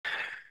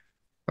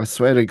I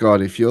swear to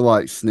God, if you're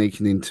like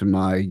sneaking into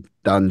my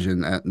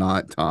dungeon at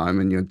night time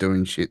and you're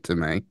doing shit to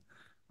me,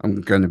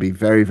 I'm going to be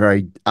very,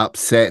 very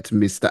upset,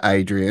 Mr.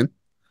 Adrian.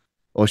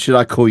 Or should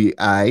I call you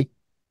A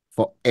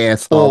for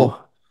asshole?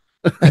 Or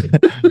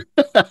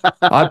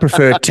I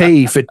prefer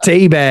T for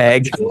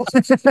teabag.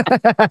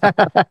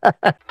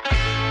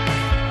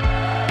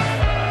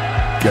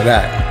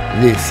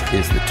 G'day. This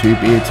is the Two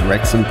Beards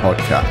Wrexham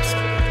Podcast,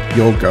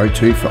 your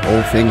go-to for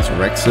all things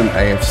Wrexham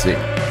AFC.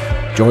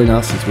 Join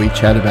us as we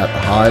chat about the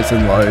highs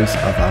and lows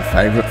of our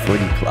favourite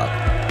footy club.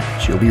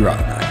 She'll be right,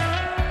 mate.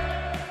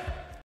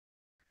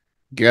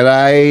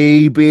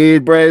 G'day,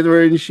 Beard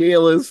Brethren,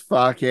 Sheilas,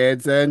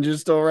 fuckheads, and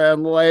just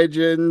all-round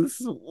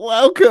legends.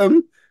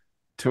 Welcome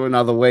to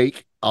another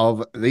week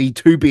of the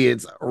Two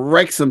Beards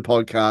Wrexham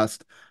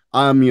Podcast.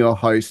 I'm your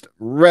host,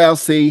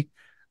 Rousey,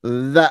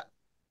 that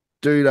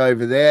dude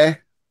over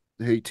there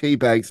who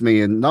teabags me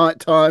in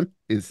nighttime.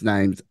 His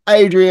name's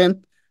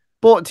Adrian.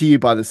 Brought to you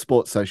by the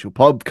Sports Social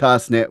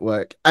Podcast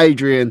Network.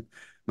 Adrian,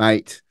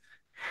 mate,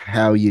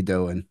 how you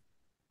doing?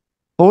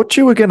 Thought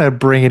you were going to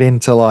bring it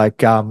into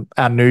like our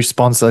new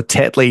sponsor,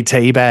 Tetley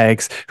Tea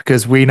Bags,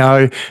 because we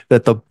know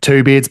that the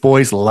Two Beards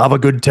boys love a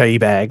good tea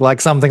bag,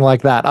 like something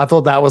like that. I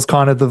thought that was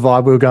kind of the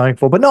vibe we were going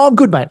for. But no, I'm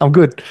good, mate. I'm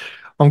good.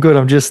 I'm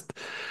just.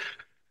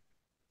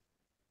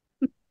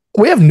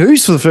 We have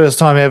news for the first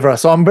time ever,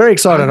 so I'm very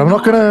excited. I'm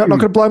not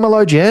gonna blow my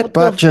load yet, What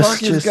but the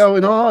fuck is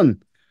going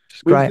on?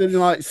 We've great. been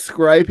like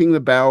scraping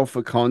the barrel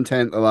for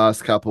content the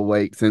last couple of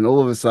weeks, and all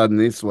of a sudden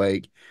this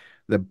week,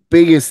 the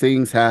biggest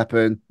things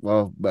happen.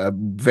 Well, a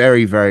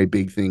very, very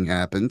big thing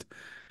happened.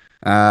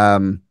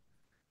 And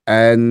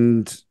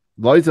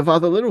loads of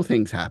other little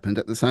things happened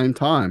at the same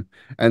time.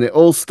 And it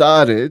all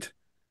started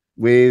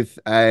with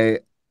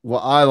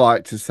what I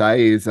like to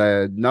say is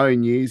a no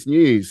news,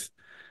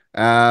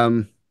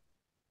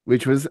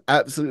 which was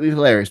absolutely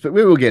hilarious. But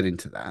we will get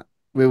into that.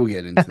 We will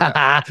get into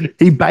that.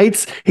 He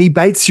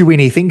baits you in.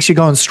 He thinks you're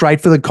going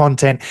straight for the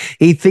content.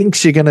 He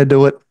thinks you're going to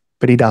do it,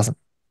 but he doesn't.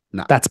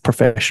 No. That's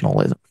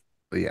professionalism.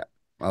 But yeah,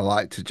 I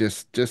like to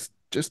just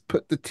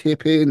put the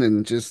tip in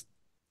and just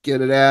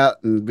get it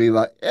out and be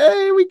like,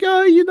 hey, here we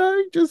go,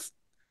 just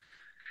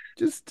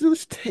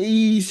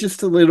tease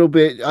just a little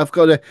bit. It's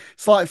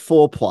like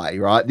foreplay,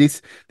 right?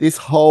 This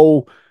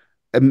whole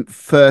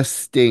first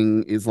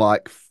sting is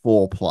like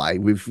foreplay.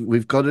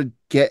 We've got to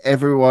get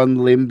everyone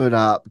limbered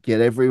up,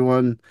 get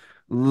everyone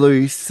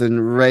loose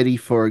and ready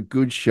for a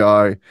good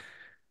show.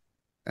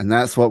 And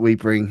that's what we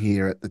bring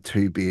here at the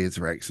Two Beards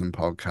Wrexham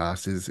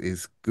Podcast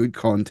is good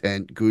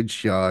content, good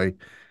show,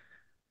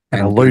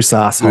 And a and loose good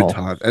asshole.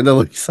 time. And a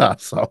loose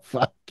asshole.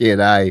 Fuck it,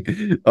 eh?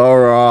 All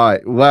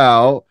right.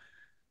 Well,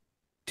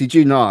 did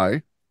you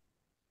know?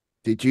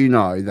 Did you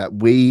know that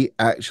we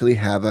actually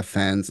have a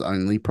fans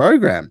only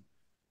program?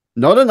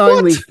 Not an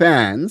What?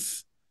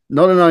 OnlyFans,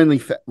 not an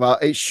well,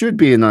 it should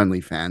be an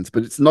OnlyFans,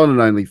 but it's not an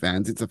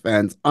OnlyFans. It's a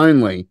fans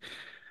only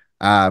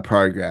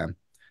program.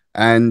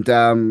 And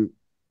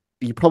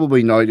you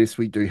probably noticed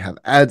we do have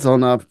ads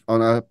on a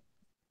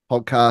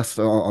podcast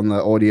or on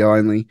the audio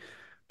only.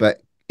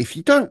 But if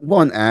you don't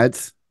want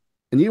ads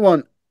and you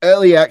want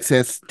early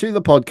access to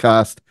the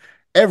podcast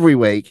every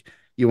week,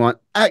 you want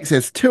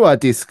access to our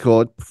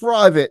Discord,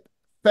 private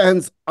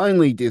fans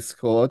only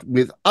Discord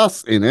with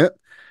us in it,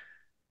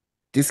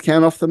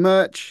 discount off the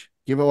merch,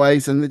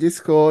 giveaways in the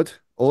Discord,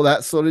 all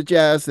that sort of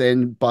jazz,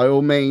 then by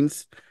all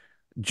means,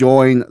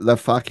 join the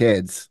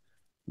fuckheads.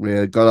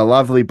 We've got a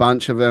lovely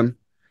bunch of them.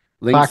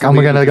 Links Fuck, will I'm be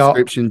in going the to go.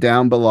 description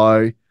down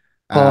below.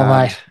 Oh,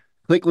 mate.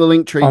 Click the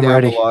link tree I'm down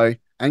ready. below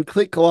and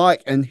click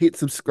like and hit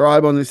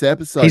subscribe on this He's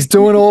episode.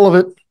 doing all of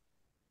it.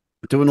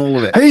 Doing all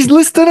of it. He's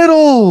listing it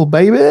all,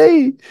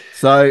 baby.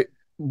 So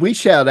we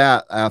shout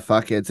out our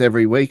fuckheads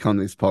every week on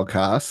this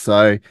podcast.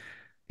 So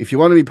if you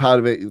want to be part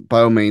of it, by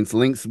all means,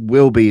 links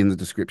will be in the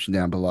description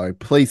down below.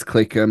 Please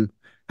click them,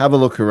 have a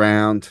look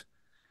around,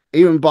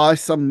 even buy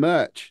some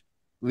merch.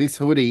 This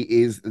hoodie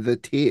is the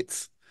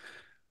tits.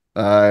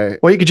 Or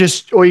you could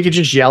just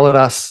yell at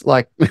us,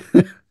 like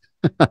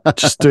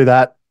just do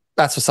that.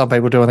 That's what some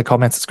people do in the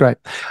comments. It's great.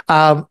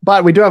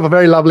 But we do have a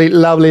very lovely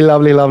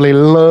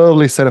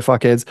set of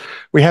fuckheads.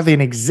 We have the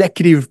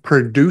executive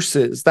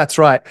producers. That's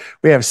right.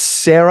 We have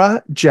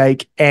Sarah,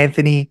 Jake,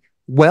 Anthony,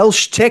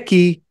 Welsh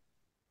Techie,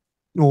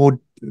 or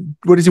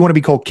what does he want to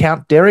be called?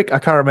 Count Derek? I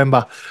can't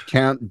remember.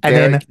 Count And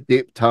Derek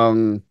then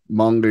Diptongue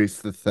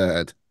Mongoose the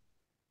Third.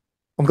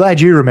 I'm glad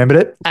you remembered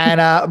it.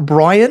 And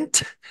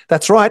Bryant,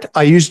 that's right.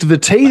 I used the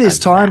T this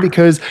time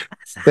because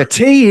the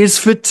T is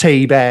for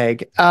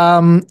teabag.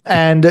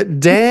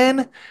 And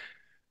Dan,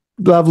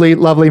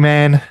 lovely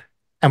man.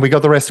 And we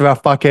got the rest of our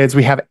fuckheads.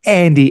 We have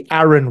Andy,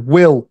 Aaron,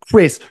 Will,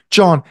 Chris,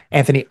 John,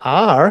 Anthony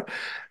R,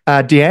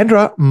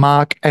 Deandra,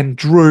 Mark, and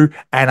Drew.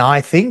 And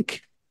I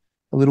think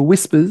a little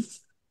whispers,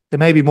 there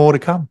may be more to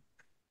come.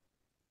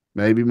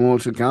 Maybe more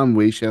to come.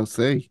 We shall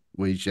see.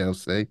 We shall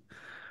see.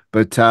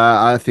 But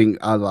I think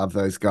I love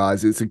those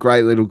guys. It's a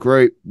great little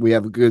group. We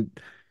have a good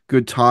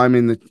time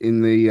in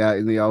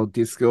the old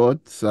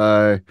Discord.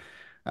 So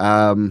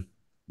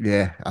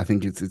yeah, I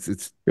think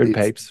it's Good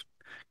peeps.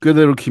 Good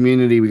little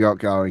community we got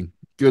going.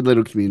 Good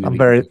little I'm community we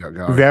very, got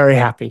going. very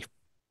happy.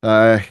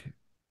 Uh,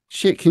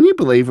 shit, can you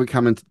believe we're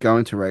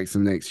going to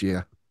Wrexham next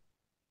year?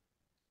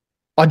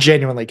 I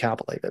genuinely can't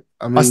believe it.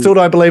 I I mean, still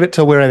don't believe it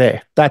till we're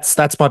there.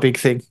 That's my big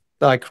thing.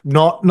 Like,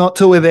 not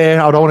till we're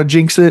there. I don't want to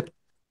jinx it.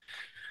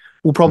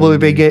 We'll probably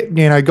be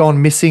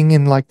gone missing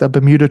in like the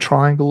Bermuda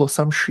Triangle or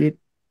some shit.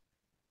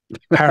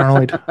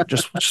 Paranoid.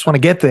 just want to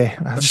get there.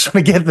 I just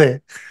want to get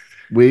there.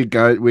 we're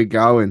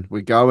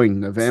going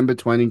November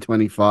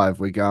 2025.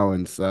 We're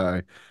going.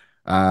 So,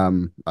 I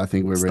think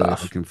Good we're really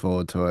stuff. looking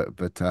forward to it.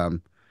 But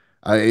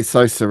it's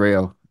so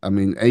surreal. I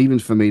mean, even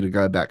for me to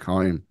go back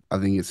home, I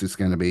think it's just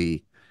going to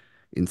be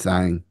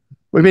insane.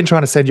 We've been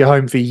trying to send you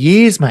home for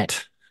years,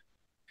 mate.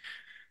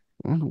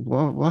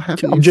 What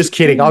happened I'm just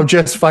kidding.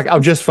 yesterday?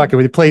 I'm just fucking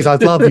with you. Please, I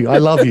love you. I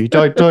love you.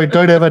 Don't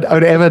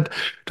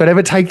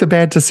ever take the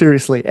banter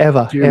seriously.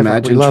 Ever, Do you ever. We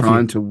imagine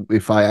love you.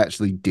 if I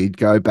actually did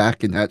go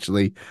back and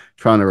actually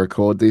trying to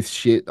record this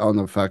shit on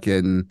a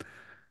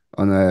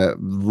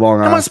long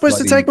How am I ass supposed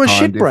to bloody take my time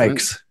shit difference?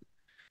 breaks?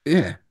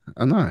 Yeah,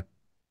 I know.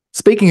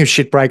 Speaking of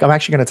shit break, I'm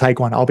actually going to take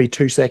one. I'll be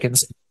 2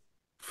 seconds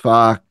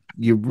Fuck,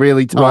 you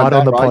really timed right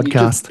on that the right. You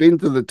just podcast. been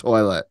to the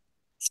toilet.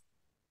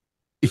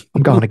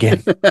 I'm going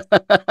again.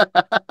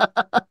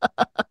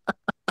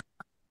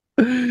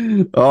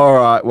 All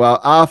right. Well,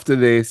 after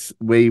this,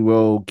 we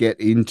will get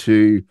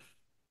into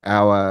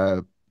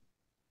our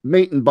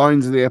meat and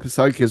bones of the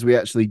episode because we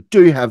actually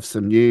do have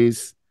some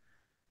news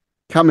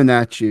coming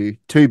at you,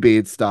 two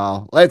beard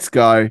style. Let's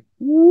go.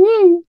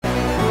 Woo!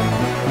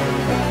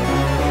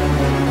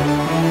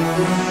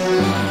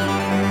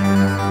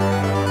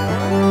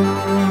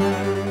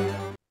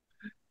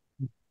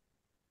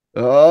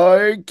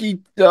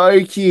 Okie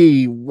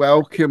dokie.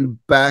 Welcome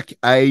back,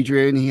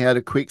 Adrian. He had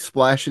a quick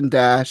splash and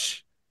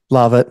dash.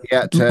 Love it.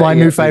 My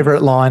new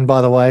favorite line,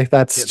 by the way.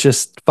 That's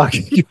just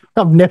fucking.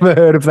 I've never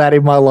heard of that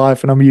in my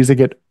life, and I'm using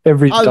it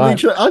every time.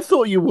 I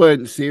thought you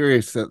weren't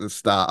serious at the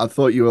start. I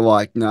thought you were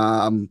like,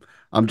 nah,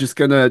 I'm just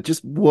gonna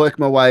just work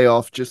my way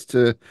off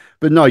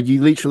but no,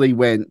 you literally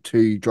went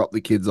to drop the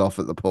kids off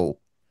at the pool.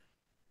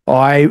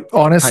 I Pay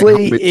honestly,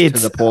 homage to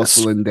it's the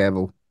porcelain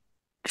devil.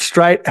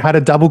 straight. Had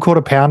a double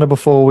quarter pounder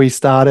before we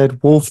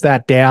started. Wolfed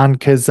that down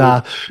because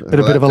Oof, did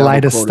a bit of a double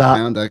later quarter start.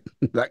 pounder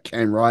that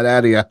came right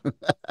out of you.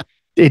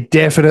 It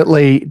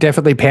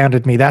definitely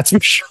pounded me. That's for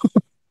sure.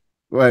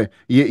 Wait,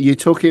 you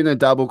took in a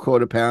double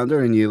quarter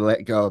pounder and you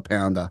let go a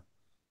pounder.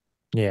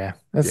 Yeah,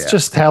 that's Yeah.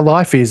 just how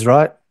life is,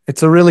 right?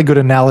 It's a really good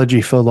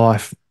analogy for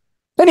life.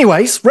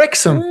 Anyways,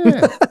 Wrexham.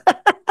 Yeah.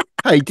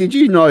 Hey, did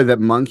you know that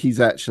monkeys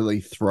actually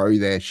throw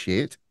their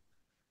shit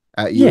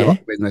at you Yeah,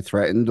 like when they're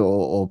threatened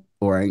or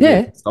angry yeah,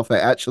 and stuff? They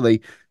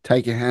actually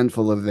take a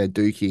handful of their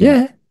dookie and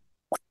yeah,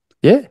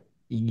 yeah,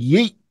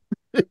 yeet.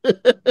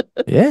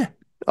 yeah.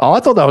 Oh,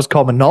 I thought that was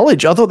common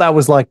knowledge. I thought that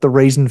was like the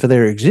reason for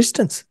their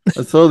existence.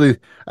 I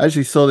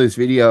actually saw this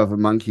video of a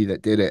monkey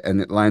that did it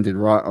and it landed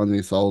right on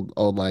this old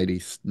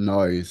lady's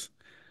nose.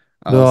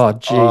 I was Oh, like,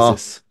 oh,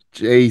 Jesus.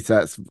 geez,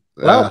 that's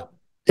Well,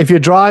 if you're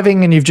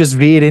driving and you've just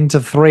veered into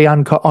three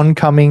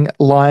oncoming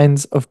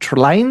lines of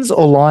lanes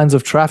or lines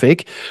of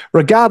traffic,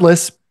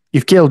 regardless,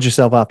 you've killed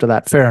yourself after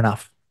that. Fair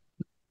enough.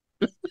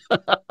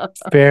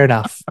 Fair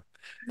enough.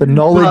 The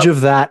knowledge but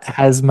of that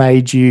has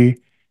made you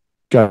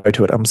go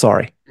to it. I'm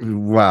sorry.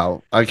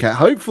 well, okay.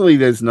 Hopefully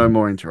there's no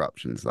more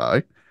interruptions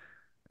though.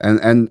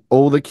 And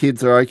all the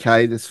kids are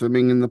okay. They're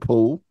swimming in the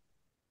pool.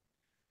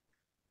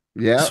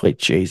 Yeah. Sweet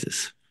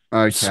Jesus.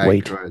 Okay,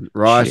 Sweet good.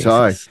 Right,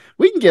 so Jesus.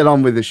 we can get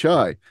on with the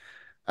show.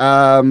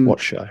 Um, What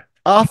show?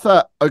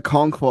 Arthur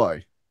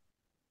Okonkwo.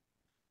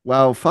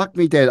 Well, fuck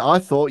me dead. I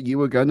thought you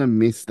were gonna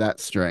miss that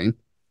stream.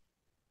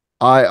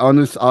 I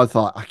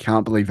thought I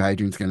can't believe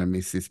Adrian's gonna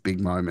miss this big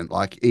moment.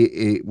 Like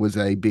it was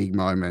a big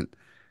moment.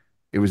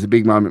 It was a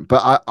big moment.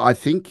 But I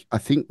think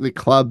the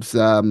club's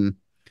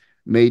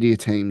media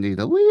team need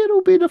a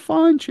little bit of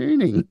fine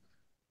tuning.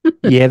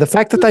 Yeah, the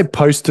fact that they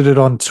posted it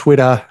on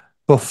Twitter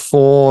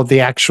before the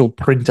actual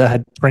printer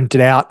had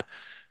printed out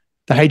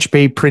the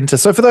HP printer.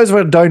 So for those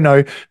who don't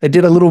know, they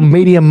did a little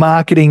media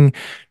marketing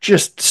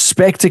just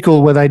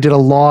spectacle where they did a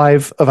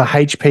live of a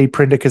HP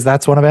printer because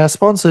that's one of our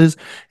sponsors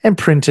and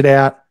printed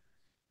out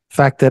the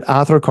fact that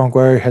Arthur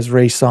Okonkwo has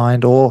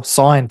re-signed or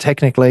signed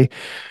technically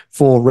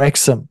for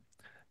Wrexham.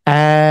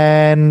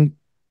 And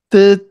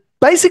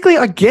basically,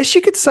 I guess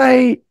you could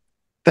say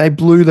they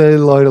blew their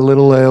load a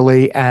little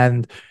early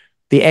and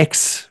the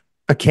X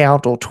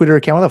account or Twitter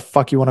account, what the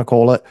fuck you want to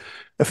call it,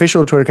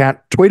 official Twitter account,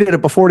 tweeted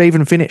it before it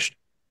even finished.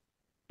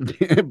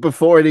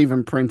 Before it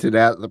even printed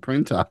out the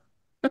printer.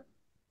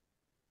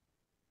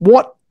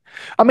 What?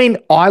 I mean,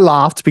 I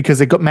laughed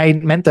because it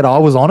meant that I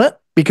was on it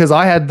because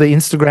I had the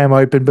Instagram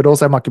open, but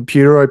also my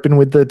computer open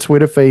with the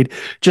Twitter feed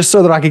just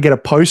so that I could get a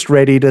post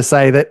ready to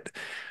say that,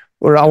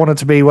 or I wanted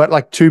to be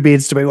like Two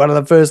Beards to be one of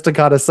the first to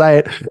kind of say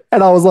it.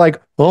 And I was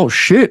like, oh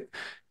shit,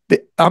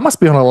 I must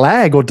be on a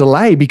lag or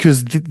delay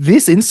because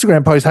this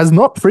Instagram post has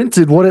not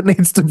printed what it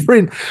needs to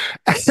print.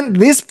 And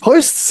this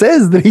post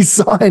says that he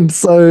signed.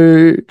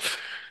 So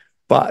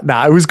But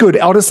no, it was good.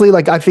 Honestly,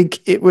 like I think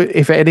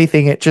if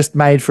anything, it just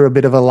made for a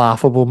bit of a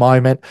laughable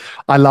moment.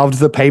 I loved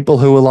the people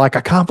who were like,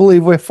 I can't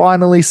believe we're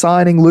finally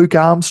signing Luke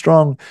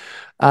Armstrong.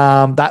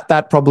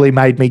 That probably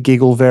made me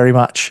giggle very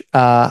much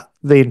the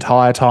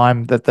entire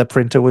time that the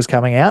printer was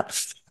coming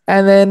out.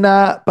 And then,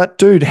 but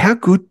dude, how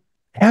good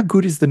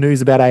is the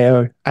news about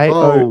AO?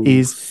 AO Oh,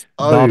 is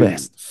the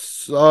best.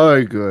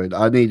 so good.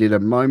 I needed a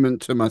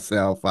moment to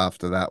myself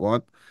after that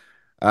one.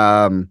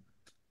 Um,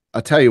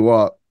 I tell you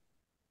what,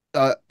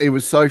 it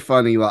was so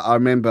funny. Like I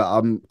remember,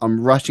 I'm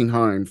rushing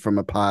home from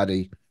a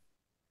party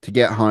to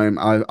get home.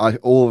 I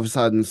all of a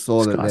sudden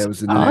saw This that guy's there a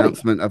was an party.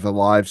 announcement of a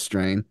live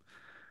stream.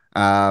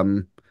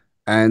 Um,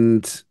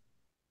 and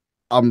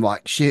I'm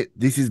like, shit,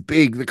 this is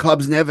big. The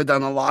club's never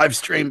done a live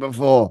stream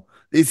before.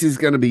 This is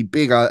going to be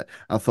big. I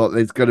thought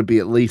there's got to be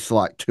at least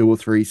like two or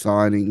three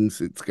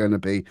signings. It's going to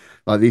be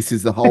like this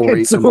is the whole Two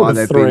reason why or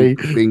they've three.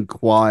 been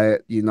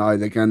quiet. You know,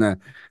 they're gonna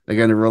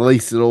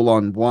release it all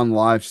on one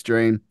live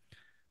stream.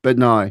 But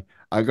no,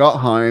 I got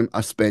home.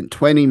 I spent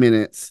 20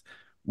 minutes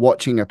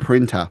watching a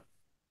printer,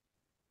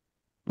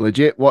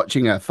 legit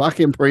watching a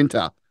fucking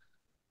printer,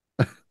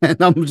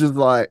 and I'm just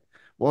like,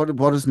 what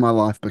has my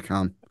life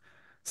become?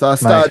 So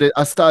Mate,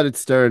 I started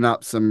stirring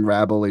up some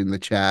rabble in the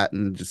chat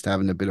and just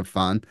having a bit of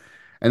fun.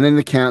 And then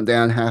the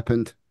countdown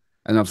happened.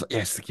 And I was like,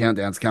 yes, the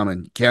countdown's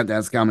coming.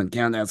 Countdown's coming.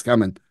 Countdown's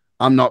coming.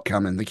 I'm not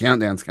coming. The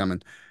countdown's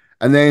coming.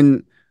 And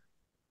then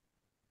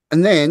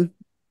and then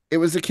it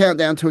was a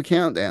countdown to a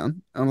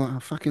countdown. I'm like, oh,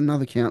 fucking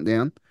another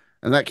countdown.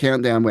 And that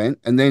countdown went.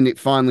 And then it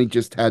finally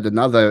just had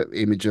another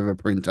image of a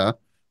printer.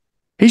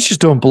 he's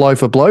just doing blow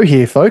for blow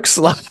here, folks.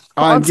 Like,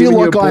 I I'm feel giving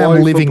you like I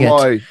am living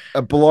it.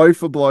 a blow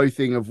for blow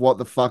thing of what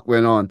the fuck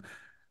went on.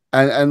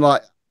 And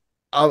like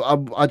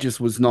I just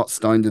was not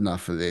stoned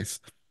enough for this.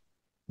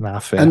 Nah,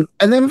 fair.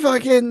 And then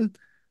fucking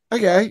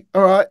okay,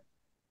 all right.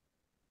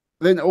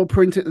 Then all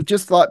printed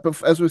just like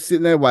as we're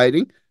sitting there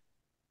waiting.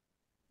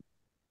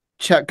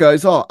 Chat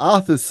goes, "Oh,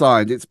 Arthur's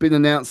signed. It's been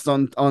announced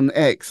on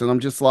X," and I'm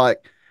just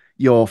like,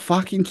 "You're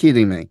fucking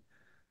kidding me?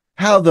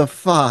 How the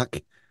fuck?"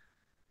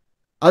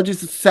 I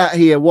just sat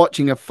here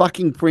watching a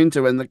fucking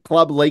printer, and the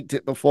club leaked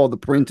it before the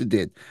printer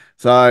did.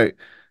 So,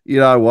 you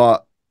know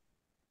what?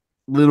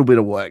 Little bit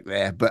of work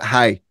there, but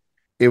hey,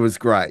 it was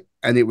great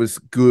and it was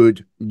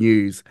good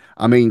news.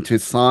 I mean, to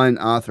sign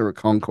Arthur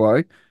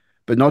Okonkwo,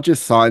 but not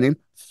just sign him,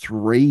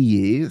 3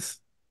 years,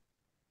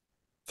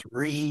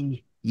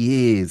 3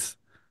 years.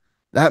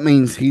 That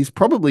means he's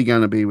probably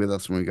going to be with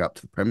us when we go up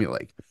to the Premier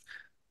League.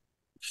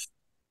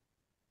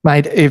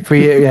 Mate, if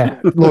we yeah,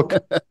 look,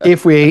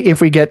 if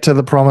we get to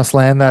the promised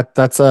land,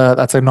 that's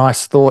a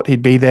nice thought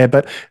he'd be there.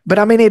 But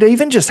I mean it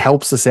even just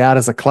helps us out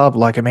as a club.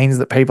 Like it means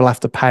that people have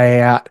to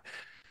pay out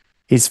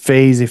his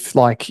fees if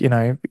like,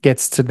 it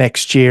gets to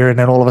next year and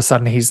then all of a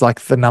sudden he's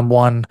like the number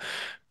one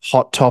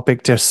hot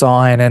topic to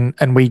sign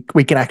and we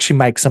can actually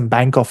make some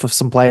bank off of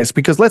some players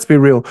because let's be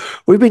real,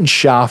 we've been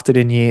shafted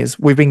in years.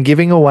 We've been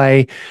giving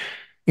away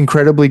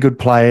incredibly good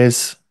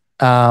players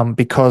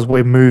because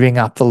we're moving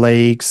up the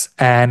leagues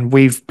and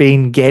we've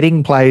been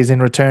getting players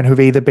in return who've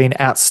either been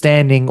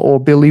outstanding or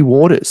Billy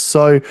Waters.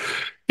 So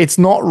it's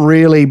not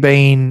really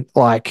been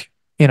like,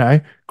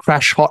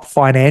 crash hot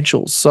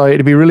financials. So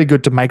it'd be really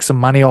good to make some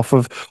money off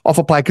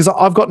a play because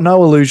I've got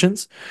no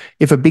illusions.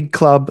 If a big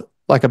club,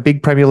 like a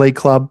big Premier League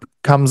club,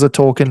 comes a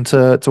talking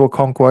to a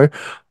Okonkwo,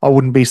 I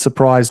wouldn't be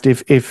surprised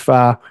if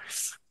the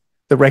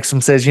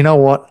Wrexham says, you know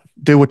what,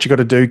 do what you got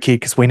to do, kid,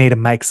 because we need to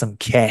make some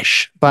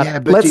cash. Yeah,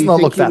 But but do let's you not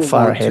think look he that will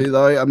far want to ahead.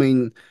 though? I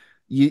mean,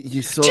 you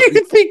Do saw.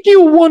 you think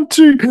you want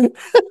to?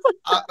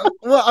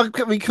 Well,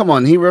 I mean, come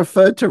on. He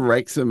referred to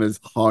Wrexham as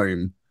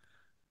home.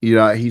 You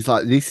know, he's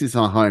like, this is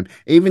our home.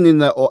 Even in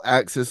the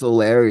Axis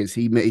all areas,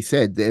 he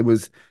said there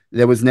was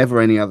never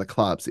any other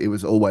clubs. It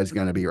was always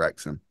going to be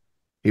Wrexham.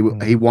 He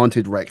Mm,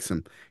 wanted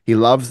Wrexham. He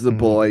loves the mm.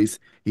 boys.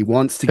 He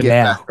wants to For get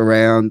back now.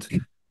 around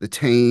the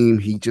team.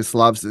 He just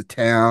loves the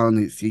town.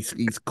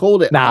 He's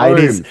called it No, it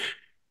is. home.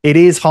 It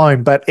is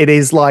home, but it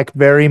is like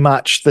very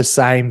much the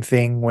same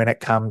thing when it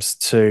comes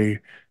to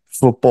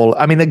football.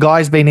 I mean, the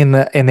guy's been in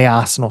the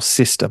Arsenal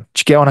system.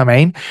 Do you get what I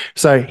mean?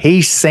 So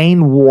he's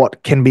seen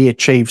what can be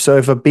achieved. So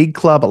if a big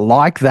club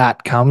like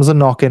that comes a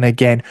knocking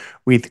again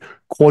with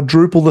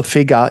quadruple the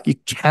figure, you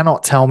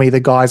cannot tell me the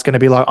guy's going to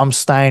be like, I'm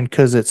staying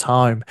because it's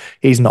home.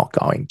 He's not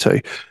going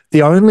to.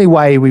 The only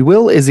way we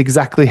will is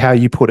exactly how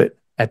you put it.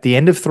 At the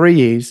end of 3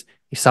 years,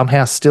 he's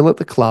somehow still at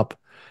the club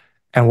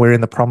and we're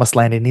in the promised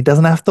land and he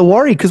doesn't have to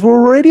worry because we're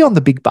already on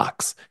the big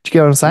bucks. Do you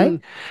get what I'm saying?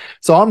 Mm.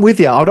 So I'm with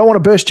you. I don't want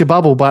to burst your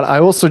bubble, but I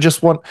also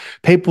just want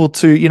people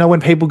to,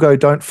 when people go,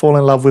 don't fall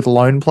in love with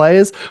loan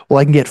players, well,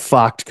 they can get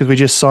fucked because we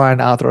just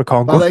signed Arthur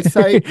Well,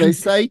 Okonkwo. they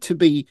say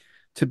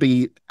to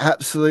be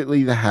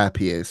absolutely the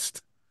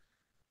happiest,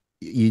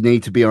 you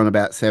need to be on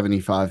about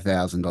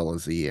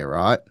 $75,000 a year,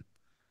 right?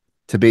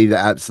 To be the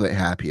absolute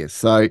happiest.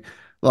 So,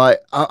 like,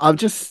 I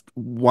just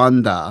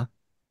wonder.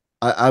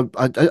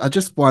 I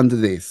just wonder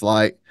this.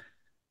 Like,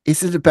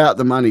 is it about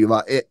the money?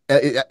 Like,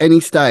 at any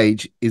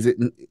stage, is it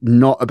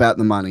not about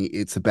the money?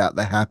 It's about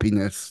the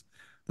happiness,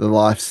 the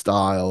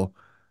lifestyle.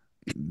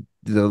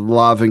 the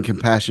love and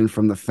compassion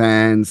from the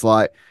fans.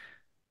 Like,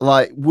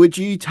 would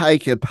you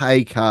take a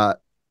pay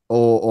cut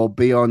or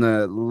be on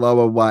a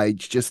lower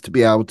wage just to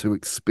be able to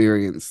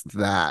experience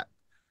that?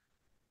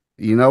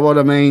 You know what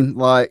I mean?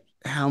 Like,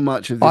 how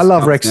much of I this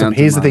love comes Wrexham. down to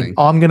Here's the thing.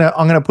 money?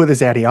 I'm gonna put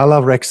this out here. I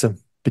love Wrexham,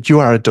 but you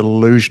are a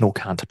delusional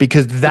cunt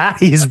because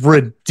that is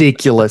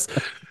ridiculous.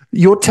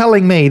 You're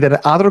telling me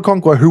that Arthur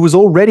Okonkwo, who was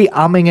already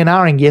umming and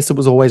ahhing, yes, it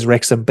was always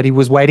Wrexham, but he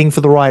was waiting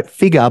for the right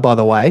figure, by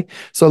the way.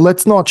 So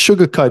let's not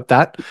sugarcoat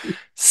that.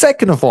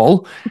 Second of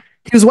all,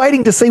 he was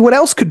waiting to see what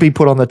else could be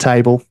put on the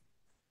table.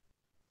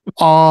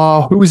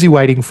 Oh, who was he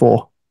waiting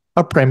for?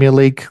 A Premier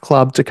League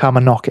club to come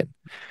and knock it.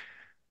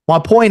 My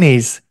point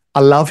is, I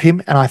love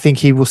him and I think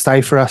he will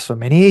stay for us for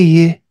many a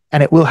year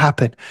and it will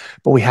happen.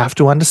 But we have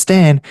to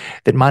understand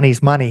that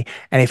money's money.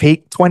 And if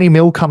he 20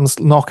 mil comes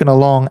knocking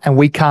along and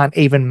we can't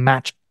even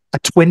match a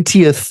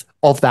 20th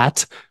of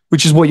that,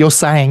 which is what you're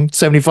saying,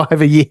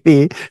 75 a year,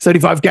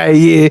 75K a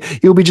year,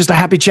 you'll be just a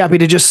happy chappy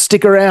to just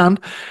stick around.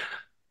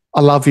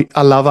 I love you.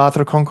 I love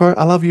Arthur Okonkwo.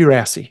 I love you,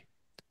 Rousey.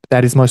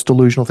 That is the most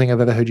delusional thing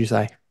I've ever heard you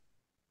say.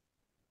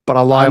 But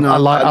I I know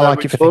like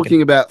we're you for thinking.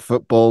 talking about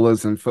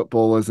footballers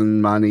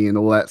and money and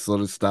all that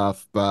sort of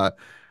stuff, but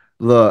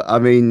look, I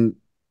mean,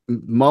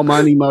 more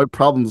money, more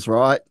problems,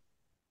 right?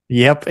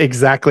 Yep,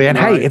 exactly. You And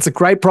hey, know, it's a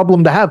great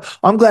problem to have.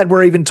 I'm glad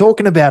we're even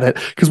talking about it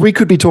because we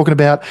could be talking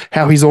about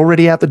how he's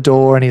already out the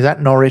door and he's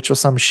at Norwich or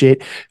some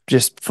shit,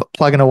 just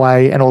plugging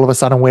away. And all of a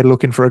sudden we're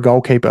looking for a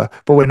goalkeeper,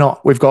 but we're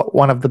not. We've got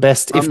one of the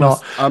best, if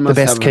not the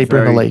best keeper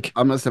in the league.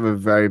 I must have a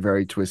very,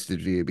 very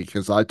twisted view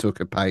because I took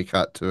a pay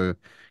cut to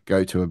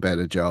go to a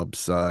better job.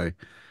 So,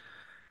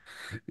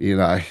 you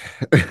know,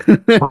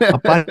 Oh,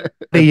 buddy,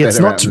 a it's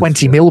better not 20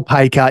 atmosphere. mil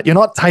pay cut. You're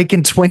not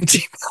taking 20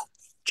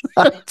 mil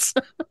cuts.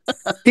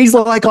 He's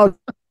like, I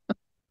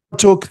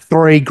took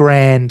 3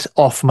 grand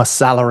off my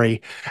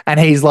salary. And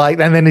he's like,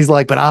 and then he's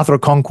like, but Arthur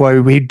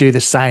Okonkwo, he'd do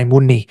the same,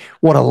 wouldn't he?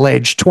 What a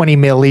ledge. 20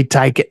 mil, he'd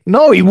take it.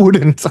 No, he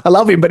wouldn't. I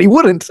love him, but he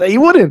wouldn't. He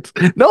wouldn't.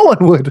 No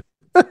one would.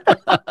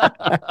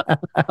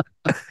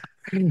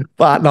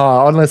 But no,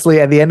 honestly,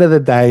 at the end of the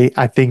day,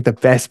 I think the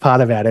best part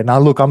about it, now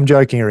look, I'm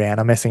joking around,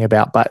 I'm messing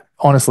about, but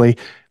honestly,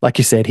 like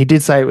you said, he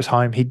did say it was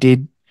home.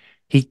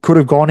 He could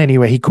have gone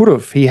anywhere. He could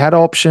have. He had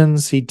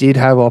options. He did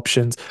have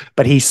options,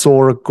 but he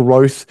saw a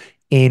growth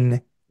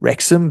in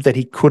Wrexham that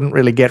he couldn't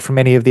really get from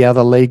any of the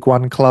other League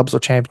One clubs or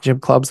Championship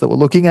clubs that were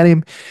looking at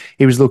him.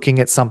 He was looking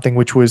at something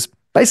which was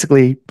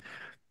basically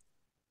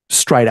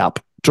straight up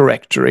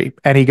directory.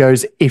 And he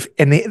goes,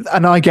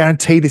 and I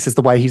guarantee this is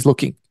the way he's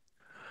looking.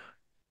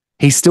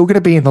 He's still going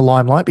to be in the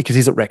limelight because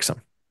he's at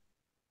Wrexham.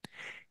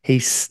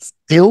 He's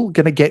still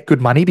going to get good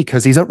money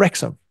because he's at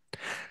Wrexham.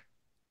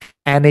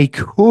 And he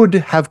could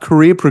have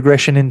career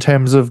progression in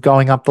terms of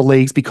going up the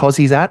leagues because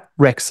he's at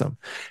Wrexham.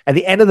 At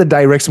the end of the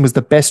day, Wrexham was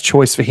the best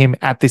choice for him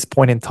at this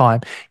point in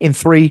time. In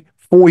 3-4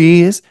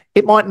 years,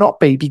 it might not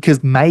be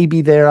because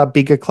maybe there are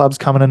bigger clubs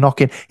coming and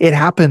knocking. It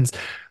happens.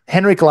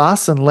 Henrik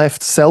Larsson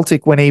left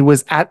Celtic when he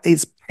was at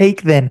his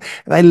peak then.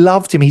 They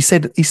loved him. He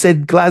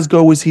said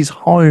Glasgow was his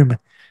home.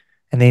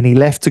 And then he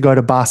left to go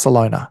to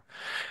Barcelona.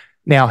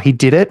 Now, he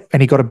did it and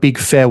he got a big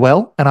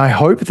farewell. And I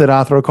hope that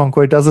Arthur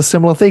Okonkwo does a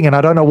similar thing. And I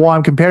don't know why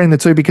I'm comparing the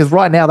two because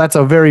right now that's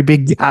a very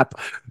big gap.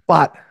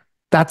 But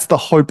that's the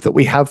hope that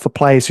we have for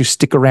players who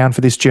stick around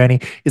for this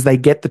journey is they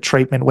get the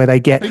treatment where they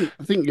get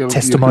I think you're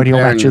testimonial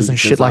comparing him matches and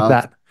shit because like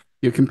that.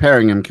 you're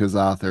comparing him because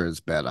Arthur is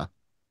better.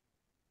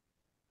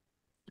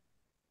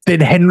 Then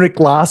Henrik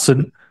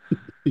Larsson.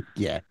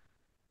 Yeah.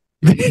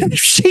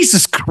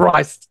 Jesus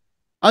Christ.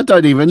 I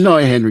don't even know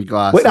Henry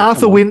Glass. When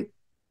Arthur win,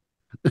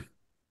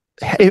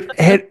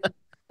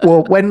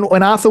 well,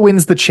 when Arthur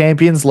wins the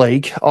Champions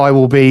League, I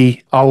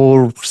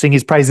will sing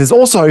his praises.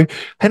 Also,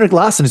 Henrik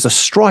Larsson is a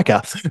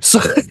striker. So,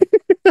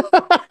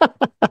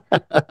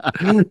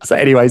 so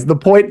anyways, the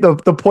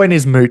point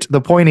is moot.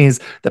 The point is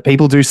that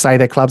people do say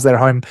their clubs their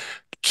home.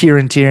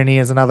 Kieran Tierney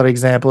is another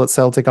example at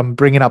Celtic. I'm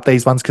bringing up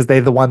these ones because they're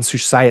the ones who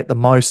say it the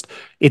most.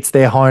 It's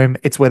their home.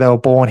 It's where they were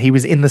born. He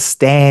was in the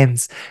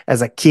stands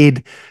as a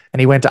kid and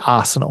he went to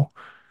Arsenal.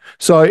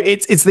 So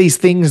it's these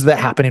things that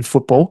happen in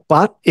football.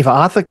 But if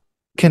Arthur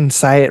can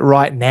say it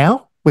right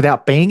now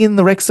without being in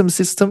the Wrexham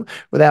system,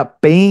 without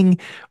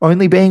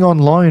only being on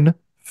loan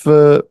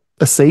for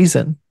a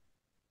season,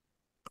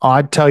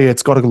 I'd tell you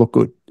it's got to look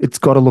good. It's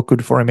got to look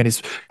good for him and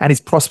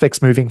his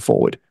prospects moving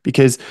forward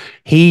because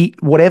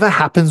whatever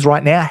happens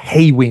right now,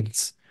 he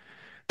wins.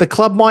 The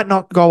club might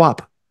not go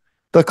up.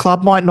 The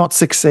club might not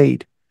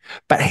succeed,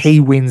 but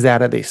he wins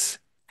out of this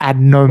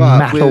and no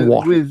matter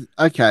what.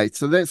 Okay,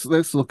 so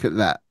let's look at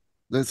that.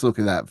 Let's look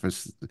at that for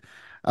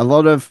a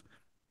lot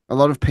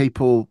of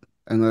people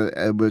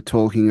and we're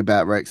talking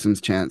about Wrexham's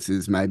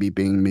chances maybe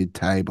being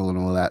mid-table and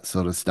all that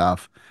sort of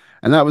stuff.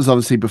 And that was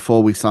obviously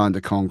before we signed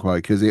Okonkwo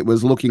because it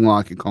was looking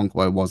like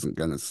Okonkwo wasn't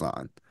going to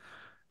sign.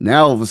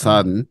 Now all of a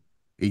sudden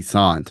he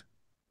signed.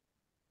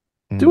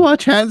 Do our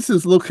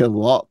chances look a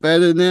lot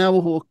better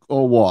now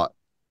or what?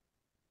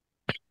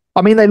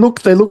 I mean, they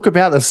look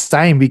about the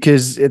same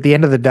because at the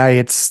end of the day,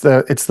 it's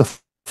the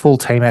full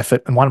team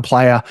effort, and one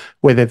player,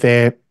 whether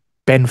they're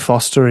Ben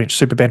Foster and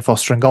Super Ben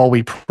Foster in goal,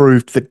 we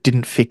proved that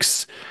didn't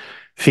fix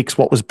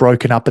what was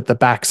broken up at the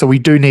back. So we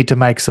do need to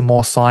make some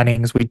more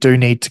signings. We do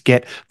need to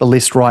get the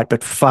list right,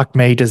 but fuck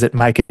me, does it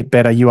make it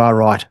better? You are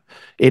right.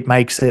 It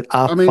makes it a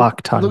I mean,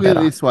 fuck ton look at it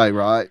better. this way,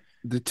 right?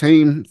 The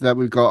team that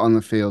we've got on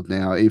the field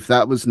now, if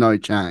that was no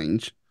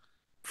change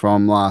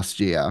from last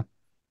year,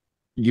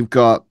 you've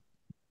got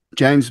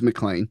James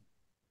McLean,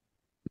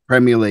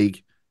 Premier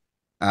League,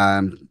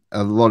 a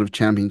lot of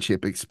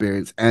championship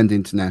experience and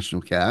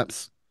international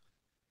caps.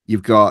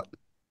 You've got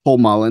Paul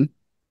Mullen,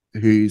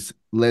 who's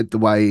led the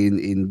way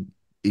in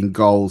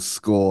goals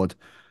scored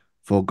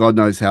for God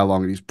knows how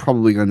long, and he's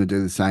probably going to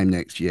do the same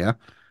next year.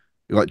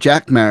 You've got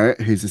Jack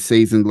Merritt, who's a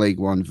seasoned League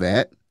One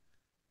vet.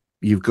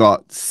 You've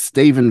got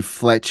Stephen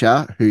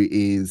Fletcher, who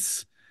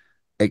is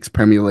ex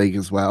Premier League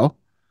as well.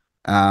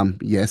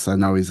 Yes, I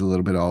know he's a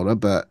little bit older,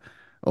 but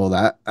all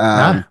that.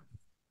 No.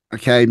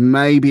 Okay,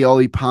 maybe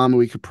Ollie Palmer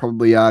we could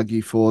probably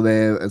argue for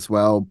there as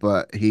well,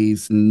 but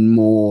he's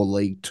more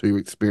League Two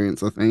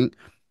experience, I think.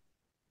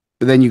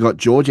 But then you got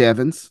George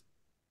Evans,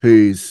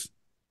 who's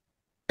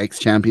ex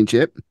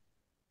Championship.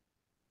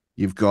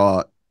 You've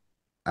got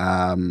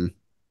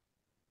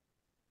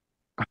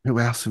who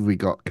else have we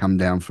got come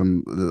down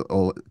from the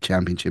all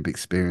Championship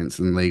experience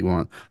in League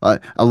One?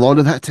 Like a lot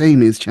of that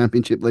team is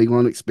Championship League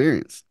One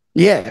experience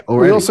Yeah, we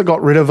already. also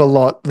got rid of a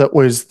lot that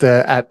was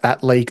the at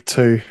that League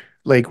Two,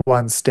 League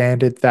One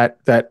standard that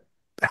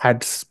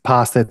had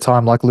passed their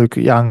time, like Luke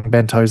Young,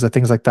 Bentosa,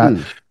 things like that.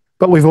 Hmm.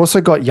 But we've also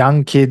got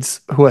young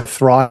kids who are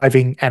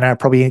thriving and are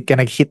probably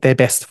going to hit their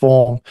best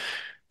form.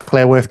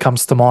 Claire Worth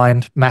comes to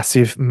mind.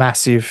 Massive,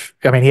 massive.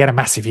 I mean, he had a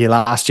massive year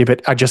last year,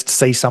 but I just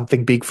see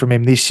something big from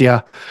him this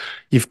year.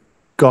 You've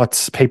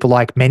got people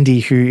like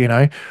Mendy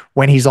who,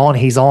 when he's on,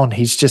 he's on.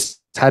 He's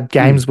just had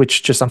games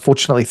which just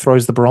unfortunately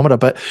throws the barometer,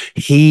 but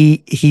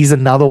he's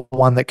another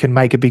one that can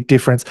make a big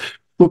difference.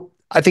 Look,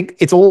 I think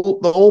it's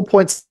all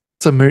points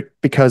to moot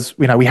because,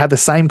 we had the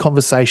same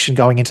conversation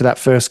going into that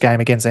first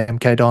game against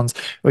MK Dons.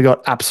 We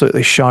got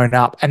absolutely shown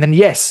up. And then,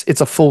 yes,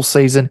 it's a full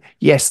season.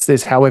 Yes,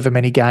 there's however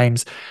many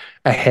games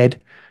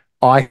ahead.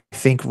 I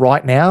think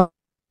right now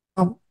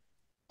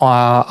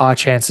our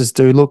chances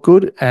do look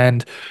good,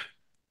 and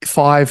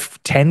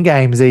 5, 10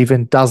 games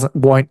even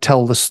won't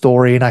tell the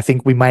story. And I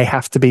think we may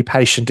have to be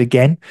patient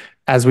again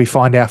as we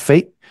find our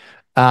feet.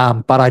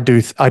 But I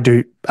do,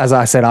 as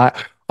I said,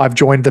 I've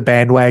joined the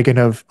bandwagon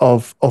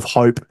of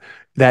hope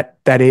that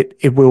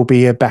it will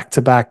be a back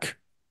to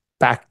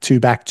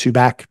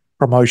back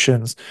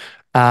promotions,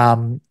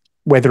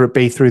 whether it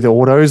be through the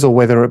autos or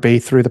whether it be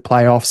through the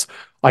playoffs.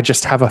 I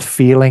just have a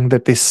feeling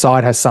that this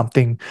side has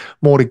something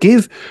more to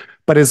give,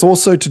 but it's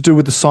also to do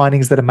with the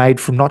signings that are made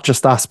from not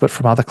just us, but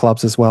from other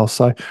clubs as well.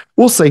 So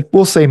we'll see,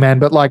 man.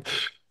 But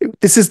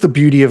this is the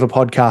beauty of a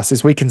podcast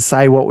is we can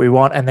say what we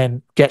want and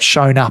then get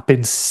shown up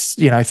in,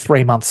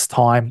 3 months'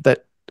 time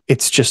that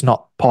it's just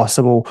not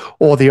possible,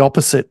 or the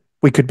opposite.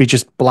 We could be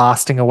just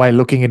blasting away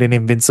looking at an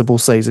invincible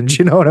season. Do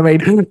you know what I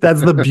mean?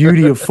 That's the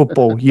beauty of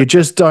football. You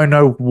just don't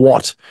know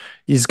what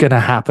is going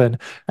to happen.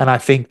 And I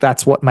think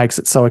that's what makes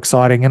it so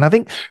exciting. And I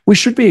think we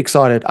should be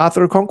excited.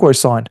 Arthur Okonkwo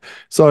signed.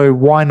 So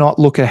why not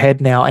look ahead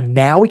now? And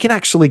now we can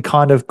actually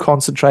kind of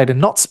concentrate and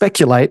not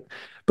speculate,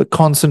 but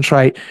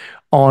concentrate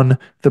on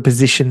the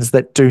positions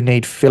that do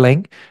need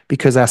filling,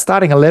 because our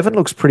starting 11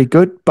 looks pretty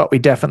good, but we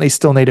definitely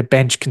still need a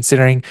bench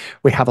considering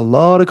we have a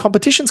lot of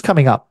competitions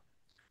coming up.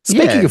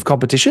 Speaking of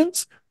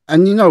competitions.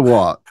 And you know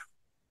what?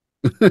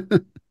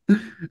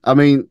 I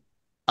mean,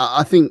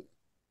 I think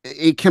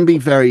it can be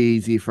very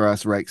easy for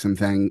us Wrexham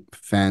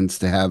fans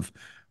to have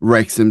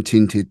Wrexham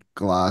tinted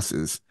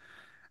glasses.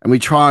 And we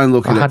try and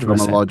look at it from a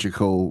 100%.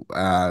 logical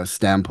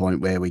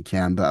standpoint where we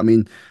can. But I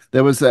mean,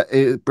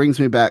 it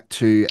brings me back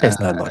to There's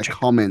no a logic.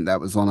 comment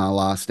that was on our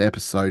last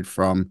episode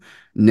from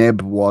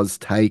Neb Was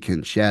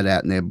Taken. Shout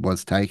out, Neb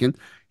Was Taken.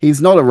 He's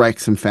not a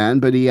Wrexham fan,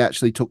 but he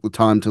actually took the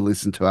time to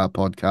listen to our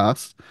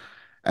podcast,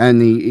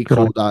 and he Good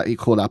on.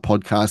 called our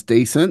podcast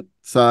decent.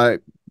 So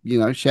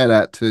shout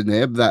out to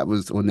Neb. That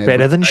was or Neb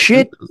Better was than taken.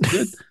 shit. That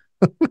was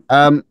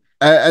good.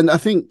 And I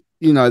think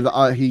he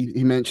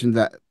mentioned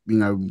that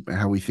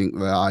how we think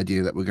the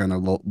idea that we're going to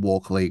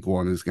walk League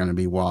One is going to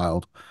be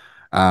wild,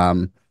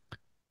 and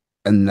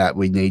that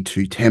we need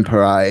to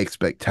temper our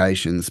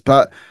expectations.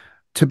 But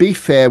to be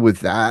fair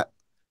with that,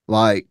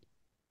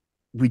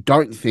 we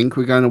don't think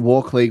we're going to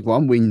walk League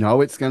One. We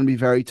know it's going to be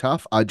very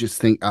tough. I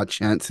just think our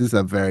chances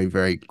are very,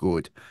 very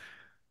good.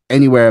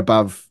 Anywhere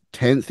above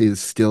 10th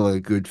is still a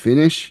good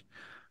finish,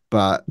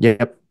 but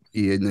Yep.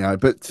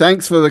 But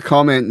thanks for the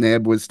comment,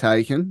 Neb Was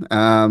Taken.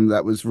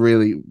 That was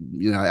really,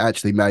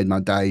 actually made my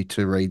day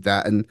to read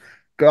that. And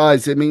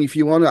guys, I mean, if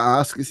you want to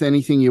ask us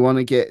anything, you want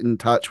to get in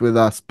touch with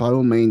us, by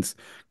all means,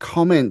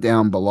 comment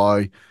down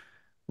below.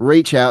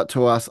 Reach out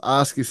to us,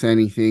 ask us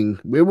anything.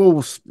 We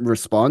will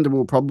respond, and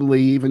we'll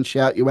probably even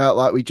shout you out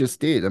like we just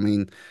did. I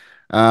mean,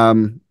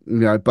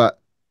 but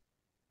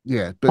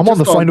yeah, but I'm on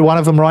the phone to one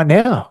of them right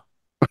now.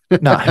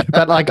 No,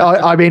 but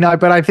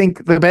I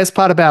think the best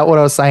part about what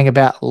I was saying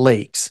about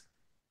leagues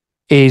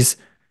is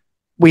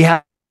we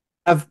have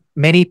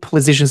many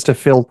positions to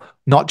fill,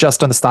 not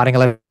just on the starting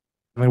 11,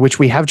 which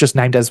we have just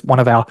named as one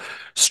of our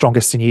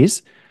strongest in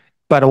years,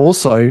 but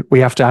also we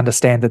have to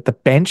understand that the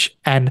bench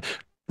and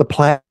the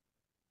players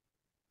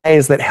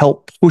that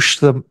help push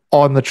them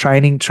on the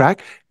training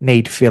track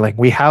need filling.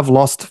 We have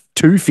lost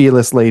two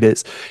fearless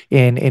leaders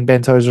in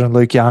Ben Tozer and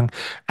Luke Young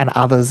and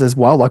others as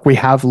well. Like we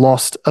have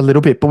lost a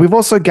little bit, but we've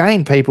also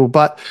gained people.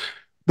 But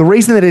the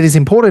reason that it is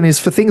important is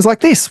for things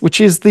like this,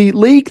 which is the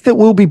league that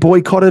will be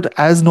boycotted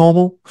as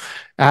normal.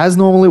 As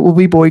normal, it will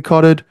be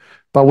boycotted.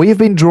 But we have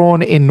been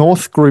drawn in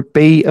North Group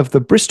B of the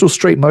Bristol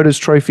Street Motors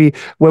Trophy,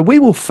 where we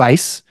will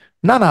face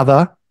none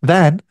other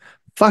than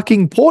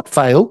fucking Port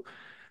Vale,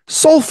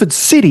 Salford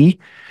City,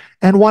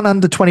 and one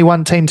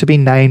under-21 team to be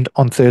named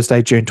on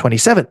Thursday, June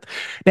 27th.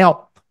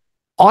 Now,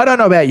 I don't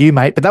know about you,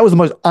 mate, but that was the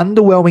most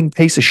underwhelming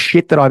piece of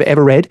shit that I've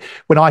ever read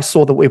when I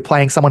saw that we were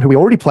playing someone who we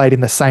already played in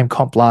the same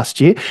comp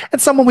last year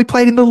and someone we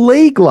played in the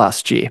league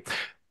last year.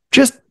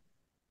 Just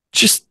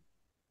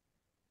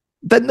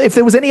that if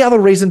there was any other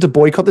reason to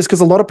boycott this,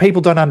 because a lot of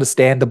people don't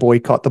understand the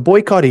boycott. The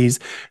boycott is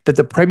that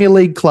the Premier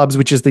League clubs,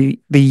 which is the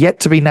yet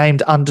to be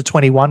named under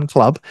 21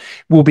 club,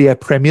 will be a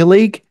Premier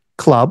League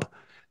club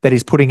that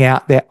is putting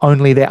out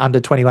only their under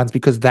 21s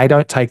because they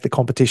don't take the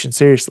competition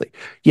seriously.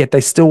 Yet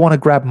they still want to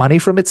grab money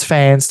from its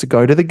fans to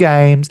go to the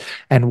games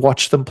and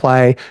watch them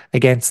play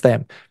against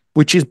them,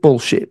 which is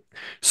bullshit.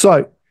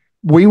 So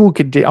we will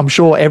continue. I'm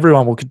sure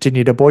everyone will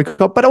continue to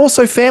boycott, but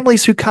also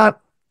families who can't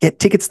get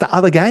tickets to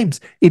other games.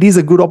 It is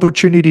a good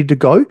opportunity to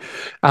go.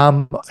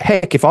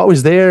 Heck, if I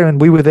was there and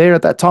we were there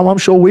at that time, I'm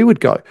sure we would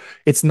go.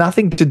 It's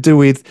nothing to do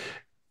with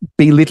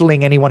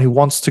belittling anyone who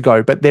wants to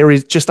go, but there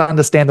is just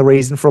understand the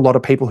reason for a lot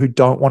of people who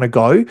don't want to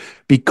go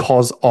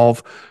because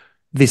of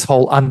this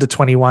whole under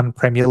 21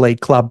 Premier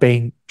League club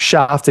being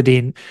shafted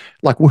in.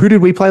 Like, who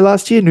did we play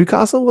last year?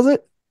 Newcastle, was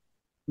it?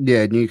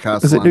 Yeah,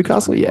 Newcastle. Was it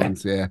Newcastle? Yeah.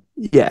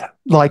 Yeah.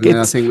 Like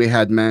I think we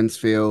had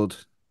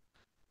Mansfield,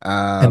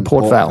 and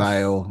Port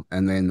Vale,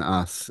 and then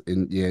us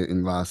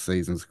in last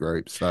season's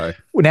group. So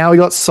now we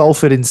got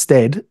Salford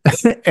instead,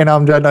 and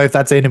I don't know if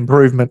that's an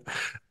improvement.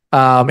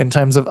 In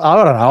terms of, I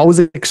don't know, I was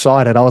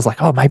excited. I was like,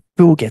 oh, maybe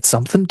we'll get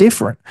something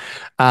different.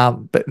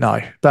 But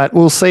no, but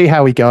we'll see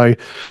how we go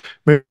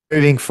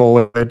moving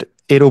forward.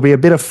 It'll be a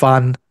bit of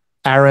fun.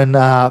 Aaron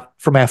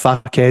from our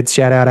fuckheads,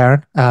 shout out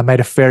Aaron, made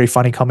a very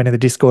funny comment in the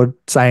Discord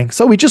saying,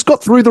 so we just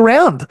got through the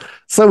round.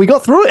 So we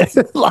got through it.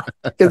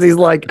 Because he's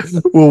like,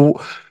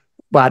 well,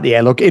 but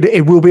yeah, look,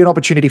 it will be an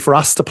opportunity for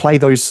us to play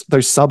those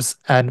subs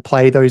and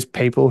play those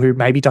people who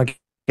maybe don't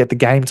get the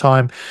game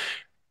time.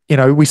 You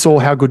know, we saw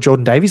how good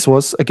Jordan Davies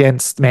was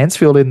against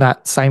Mansfield in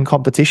that same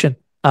competition.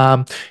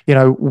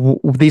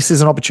 This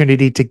is an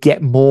opportunity to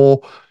get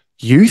more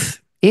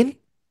youth in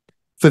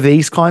for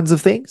these kinds of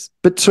things,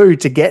 but two,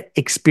 to get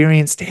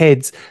experienced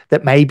heads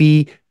that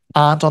maybe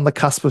aren't on the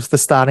cusp of the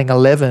starting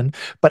 11,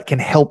 but can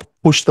help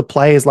push the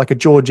players like a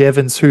George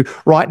Evans, who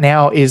right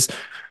now is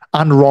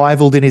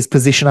unrivaled in his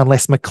position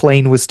unless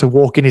McLean was to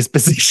walk in his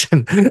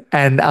position.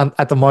 And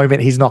at the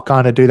moment, he's not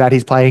going to do that.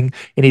 He's playing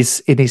in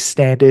his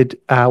standard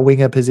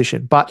winger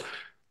position. But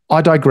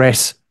I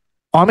digress.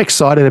 I'm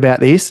excited about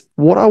this.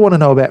 What I want to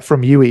know about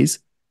from you is,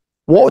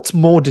 what's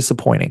more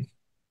disappointing?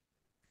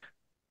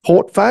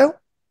 Port Vale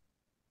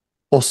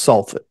or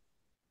Salford?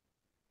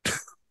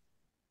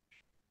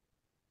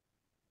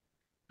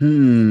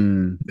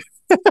 Find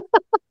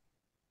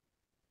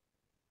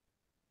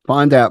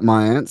out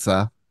my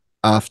answer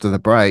after the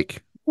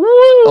break. Woo!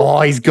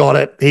 Oh, he's got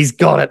it. He's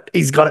got it.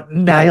 He's got it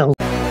nailed.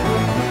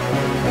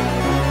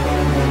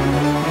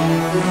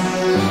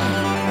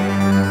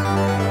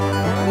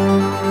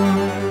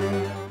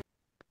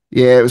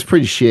 Yeah, it was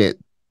pretty shit.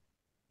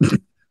 There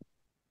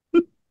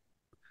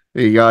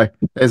you go.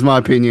 There's my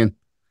opinion.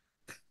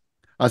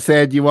 I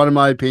said you wanted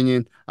my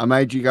opinion. I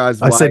made you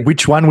guys wait. I said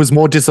which one was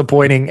more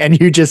disappointing, and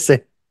you just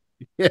said,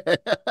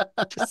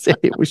 just said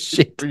it was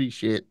shit. Pretty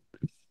shit.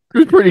 It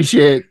was pretty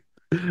shit.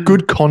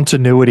 Good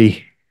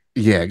continuity.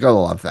 Yeah, gotta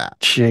love that.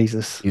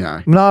 Jesus. You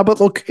know. No,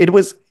 but look, it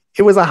was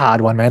a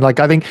hard one, man.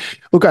 Like, I think,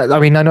 look, I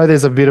mean, I know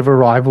there's a bit of a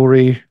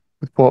rivalry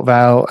with Port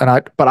Vale,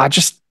 but I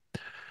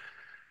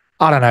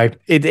don't know.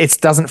 It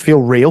doesn't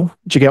feel real.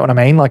 Do you get what I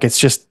mean? Like, it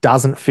just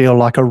doesn't feel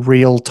like a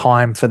real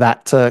time for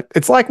that to.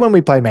 It's like when we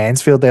play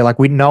Mansfield, they're like,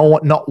 we know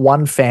what, not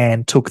one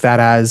fan took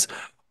that as,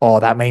 oh,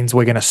 that means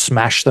we're going to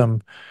smash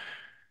them,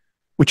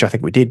 which I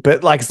think we did.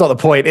 But like, it's not the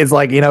point. It's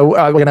like, we're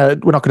not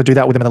going to do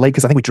that with them in the league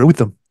because I think we drew with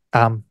them.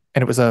 And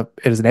it was an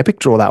epic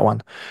draw, that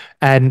one.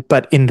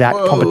 But in that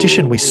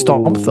competition, we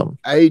stomped them.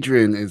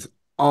 Adrian is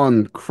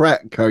on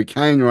crack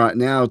cocaine right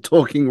now,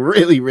 talking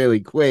really,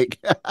 really quick.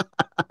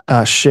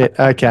 Oh, shit.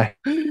 Okay.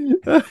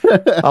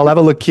 I'll have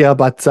a look here,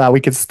 but we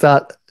can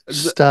start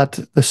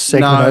the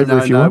segment over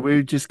if you want.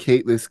 We just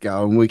keep this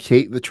going. We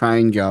keep the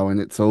train going.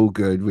 It's all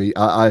good.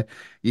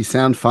 You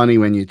sound funny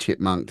when you're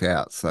chipmunked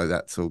out, so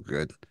that's all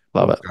good.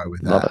 Love it. Go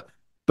with Love that. it.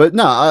 But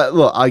no,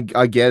 look,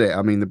 I get it.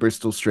 I mean, the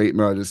Bristol Street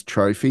Motors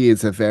Trophy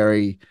is a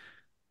very,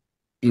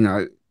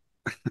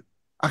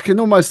 I can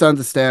almost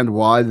understand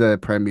why the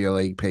Premier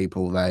League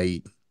people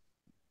they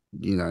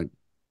you know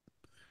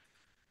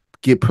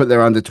get put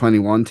their under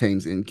 21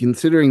 teams in,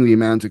 considering the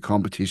amount of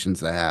competitions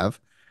they have.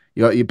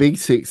 You got your big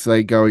six,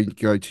 they go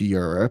to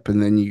Europe,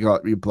 and then you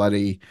got your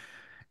bloody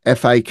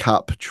FA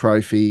Cup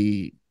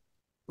trophy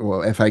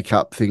or FA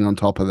Cup thing on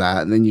top of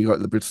that, and then you got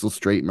the Bristol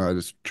Street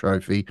Motors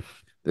Trophy.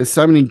 There's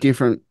so many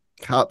different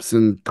cups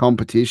and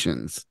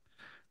competitions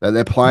that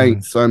they're playing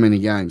Mm. so many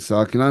games. So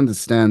I can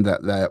understand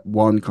that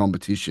one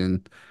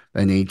competition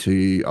they need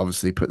to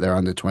obviously put their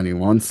under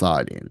 21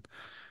 side in.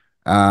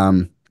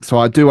 So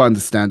I do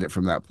understand it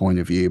from that point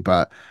of view,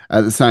 but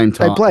at the same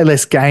They time, play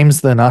less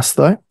games than us,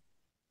 though.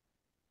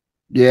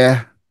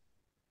 yeah,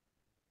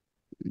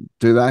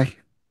 do they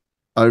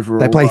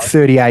They overall? play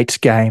 38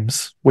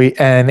 games.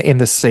 And in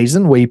the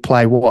season we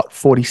play what,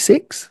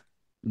 46?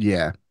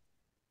 Yeah,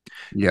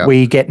 yeah.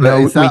 We get But no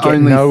is that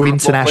only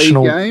football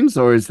league international. games,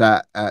 or is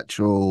that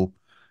actual,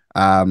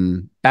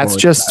 That's or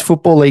is just that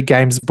football league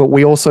games, but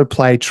we also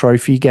play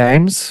trophy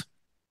games.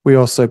 We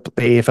also play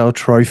the EFL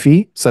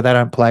trophy, so they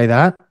don't play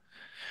that.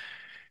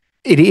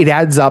 It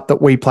adds up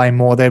that we play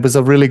more. There was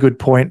a really good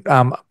point.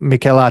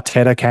 Mikel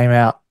Arteta came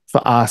out for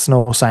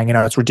Arsenal saying,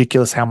 it's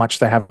ridiculous how much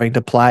they're having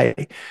to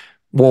play.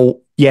 Well,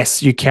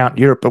 yes, you count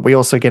Europe, but we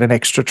also get an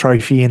extra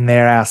trophy in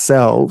there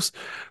ourselves.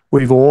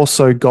 We've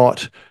also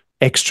got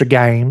extra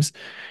games.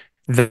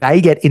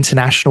 They get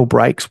international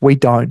breaks. We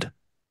don't.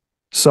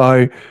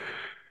 So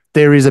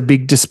there is a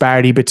big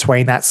disparity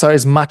between that. So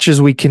as much as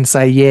we can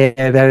say, yeah,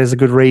 that is a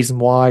good reason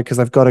why, because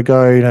they've got to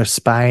go,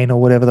 Spain or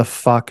whatever the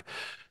fuck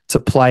to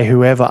play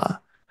whoever.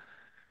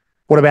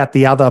 What about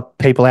the other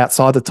people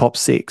outside the top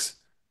six?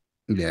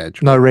 yeah,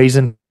 No true.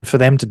 reason for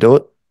them to do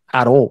it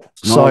at all.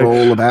 It's not So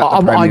all about the I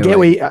Premier get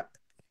League.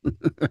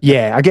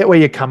 yeah, I get where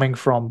you're coming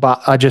from,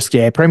 but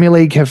Premier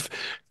League have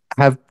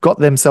got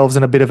themselves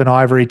in a bit of an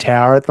ivory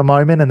tower at the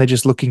moment, and they're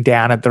just looking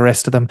down at the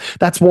rest of them.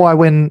 That's why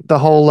when the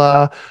whole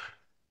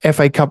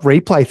FA Cup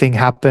replay thing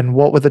happened,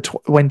 what were the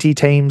 20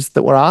 teams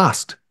that were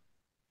asked?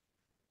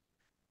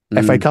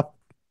 FA Mm. Cup,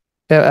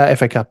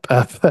 FA Cup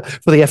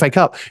for the FA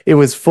Cup. It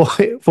was for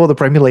the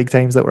Premier League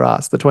teams that were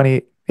asked. The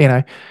 20,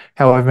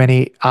 however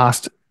many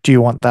asked, do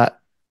you want that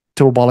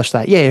to abolish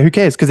that? Yeah, who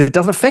cares? Because it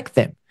doesn't affect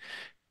them.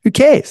 Who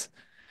cares?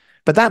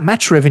 But that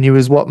match revenue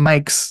is what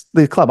makes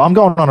the club. I'm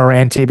going on a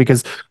rant here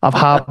because I've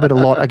harbored a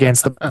lot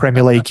against the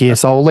Premier League here,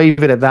 so I'll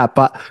leave it at that.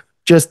 But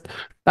just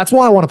that's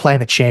why I want to play in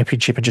the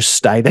Championship and just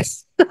stay there.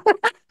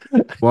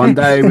 One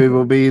day we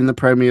will be in the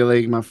Premier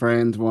League, my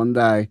friend. One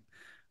day.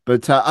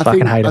 But I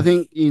Fucking think hate I them.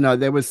 think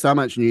there was so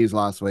much news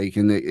last week,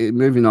 and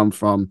moving on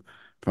from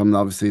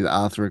obviously the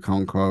Arthur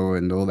Okonkwo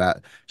and all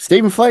that.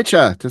 Stephen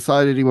Fletcher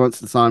decided he wants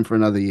to sign for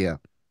another year.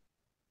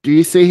 Do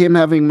you see him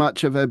having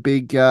much of a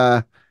big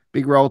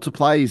role to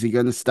play? Is he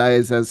going to stay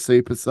as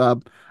super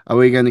sub? Are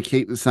we going to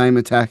keep the same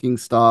attacking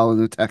style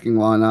and attacking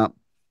lineup,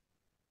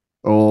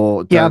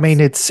 or Yeah, I mean,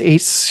 does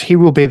he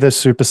will be the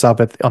super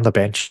sub on the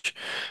bench,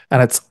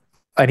 and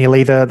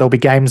there'll be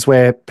games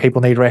where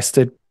people need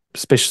rested,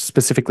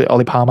 specifically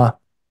Ollie Palmer,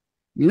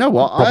 you know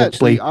what?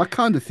 probably. I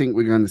kind of think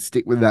we're going to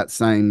stick with that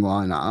same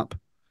lineup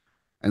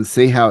and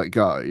see how it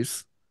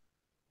goes.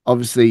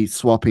 Obviously,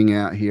 swapping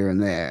out here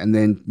and there, and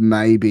then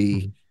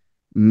maybe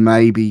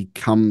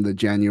come the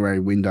January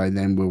window,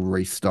 then we'll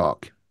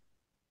restock.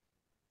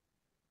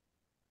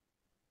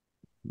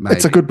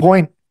 It's a Maybe. good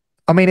point.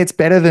 I mean, it's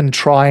better than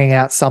trying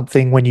out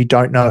something when you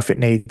don't know if it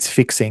needs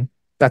fixing.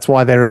 That's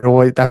why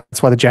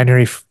the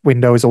January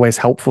window is always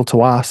helpful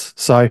to us.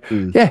 So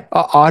Mm. yeah,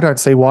 I don't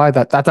see why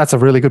that's a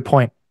really good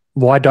point.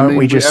 Why I don't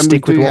we mean, just we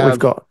stick with do what we've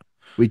got?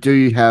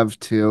 have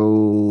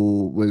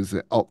till was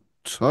it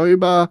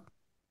October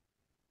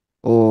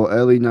or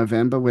early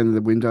November when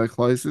the window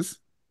closes?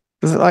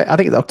 I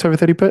think it's October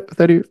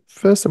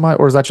 31st,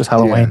 or is that just Yeah.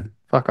 Halloween?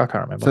 Fuck, I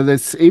can't remember. So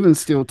there's even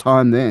still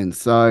time then.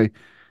 So,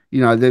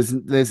 there's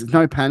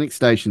no panic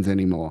stations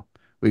anymore.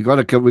 We got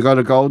a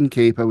golden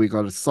keeper. We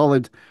got a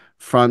solid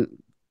front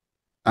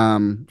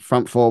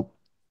front four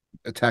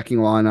attacking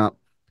lineup.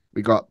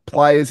 We got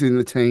players in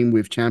the team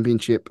with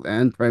championship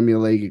and Premier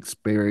League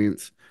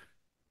experience.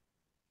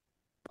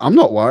 I'm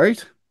not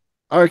worried.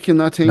 I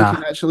reckon our team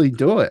can Nah. actually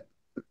do it.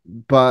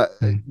 But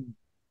Mm.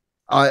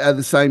 at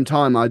the same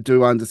time, I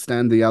do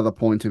understand the other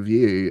point of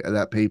view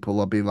that people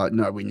will be like,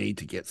 no, we need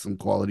to get some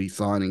quality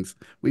signings.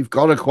 We've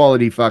got a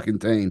quality fucking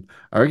team.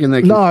 I reckon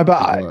they can No,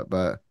 do it,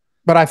 but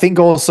but I think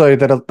also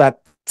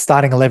that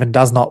starting 11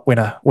 does not win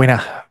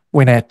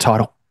a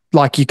title.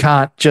 Like, you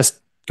can't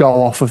just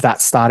go off of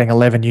that starting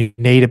 11. You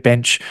need a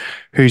bench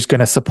who's going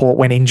to support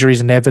when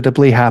injuries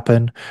inevitably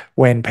happen,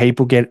 when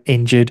people get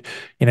injured.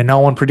 No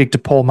one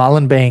predicted Paul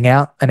Mullen being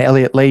out, and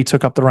Elliot Lee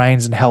took up the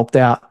reins and helped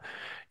out.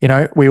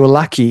 We were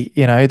lucky,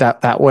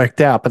 that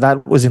worked out, but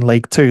that was in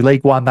League Two.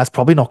 League One, that's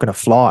probably not going to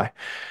fly.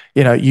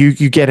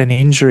 You get an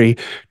injury.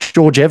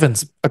 George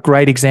Evans, a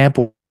great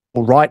example.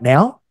 Right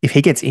now, if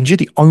he gets injured,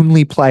 the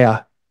only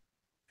player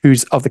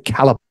who's of the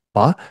caliber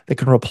that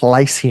can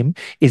replace him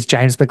is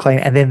James McLean.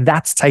 And then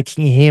that's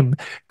taking him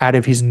out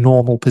of his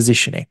normal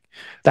positioning.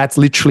 That's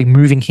literally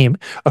moving him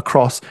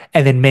across.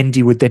 And then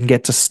Mendy would then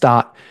get to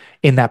start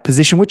in that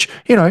position, which,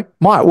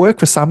 might work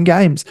for some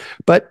games.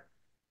 But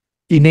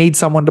you need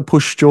someone to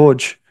push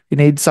George. You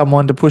need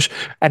someone to push.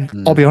 And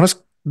I'll be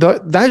honest,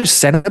 those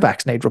centre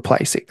backs need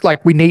replacing.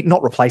 Like we need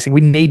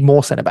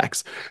more centre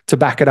backs to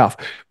back it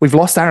up. We've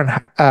lost Aaron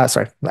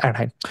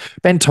Hayne,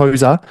 Ben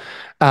Tozer,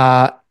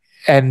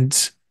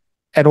 and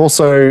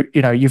also,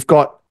 you've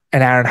got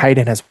an Aaron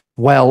Hayden as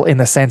well, in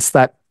the sense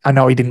that I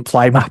know he didn't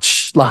play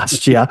much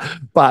last year,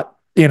 but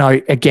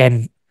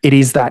again, it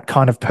is that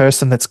kind of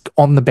person that's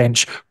on the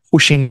bench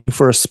pushing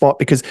for a spot,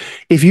 because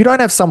if you don't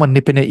have someone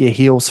nipping at your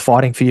heels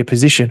fighting for your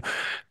position,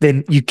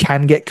 then you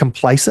can get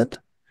complacent.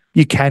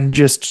 You can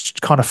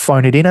just kind of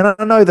phone it in. And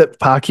I know that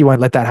Parky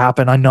won't let that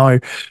happen. I know,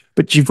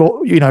 but you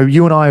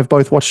and I have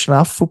both watched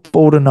enough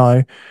football to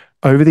know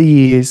over the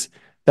years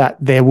that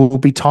there will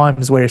be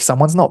times where if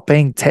someone's not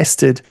being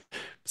tested,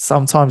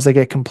 sometimes they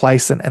get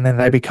complacent and then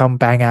they become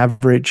bang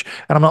average.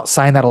 And I'm not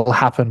saying that'll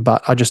happen,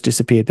 but I just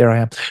disappeared. There I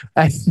am.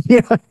 And,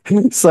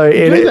 so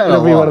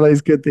it'll be one of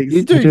those good things.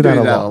 You do that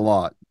a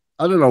lot.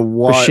 I don't know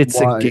why. For shits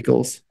and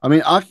giggles. I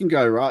mean, I can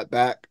go right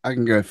back. I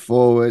can go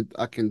forward.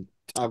 I can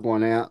tug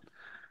one out.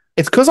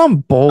 It's because I'm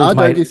bald, I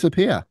mate. don't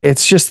disappear.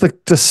 It's just the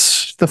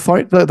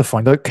phone.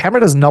 The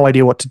camera has no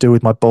idea what to do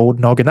with my bald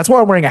noggin. That's why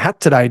I'm wearing a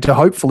hat today, to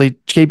hopefully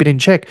keep it in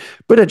check.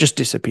 But it just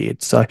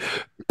disappeared. So,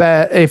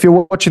 but if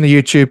you're watching the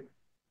YouTube,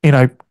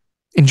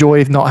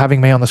 enjoy not having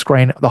me on the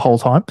screen the whole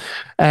time.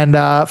 And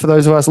for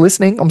those of us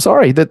listening, I'm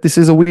sorry that this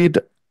is a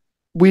weird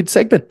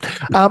segment.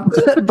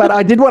 But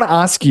I did want to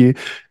ask you,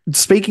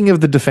 speaking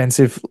of the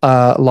defensive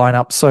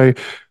lineup, so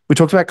we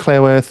talked about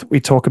Clareworth.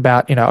 We talk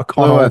about,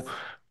 O'Connell.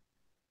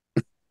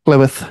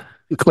 Cluworth.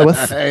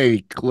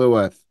 Hey,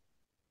 Cluworth.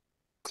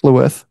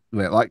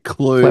 Yeah, like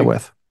Clue.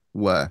 Clareworth.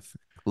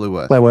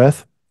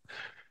 Clareworth.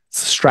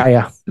 It's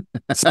Australia.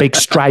 Speak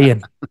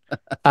Australian.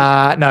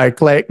 No,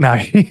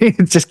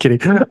 just kidding.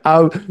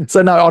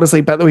 So no,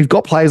 honestly, but we've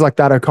got players like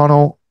that.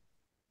 O'Connell,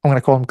 I'm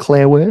going to call him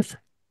Clareworth.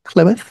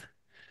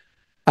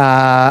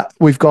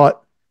 We've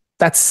got,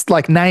 that's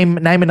like, name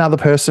another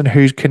person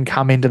who can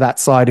come into that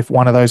side if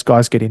one of those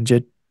guys get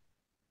injured.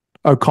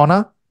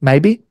 O'Connor,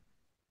 maybe.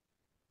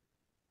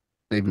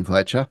 Stephen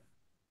Fletcher.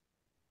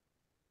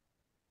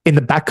 In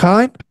the back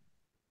line?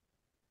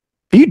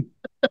 Are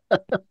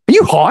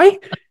you high?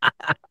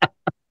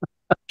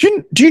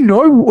 Do you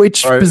know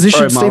which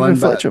position Stephen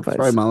Fletcher plays?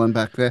 Throw Mullen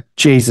back there.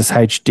 Jesus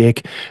H.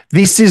 Dick.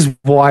 This is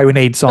why we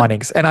need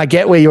signings. And I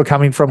get where you're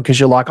coming from, because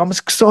you're like, I'm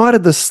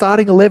excited. The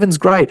starting 11's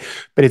great.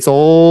 But it's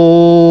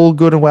all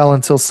good and well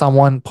until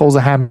someone pulls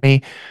a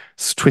hammy,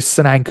 twists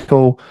an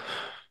ankle,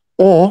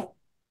 or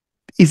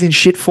is in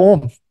shit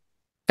form.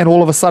 And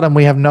all of a sudden,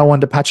 we have no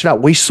one to patch it up.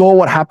 We saw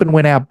what happened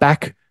when our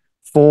back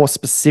four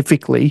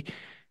specifically,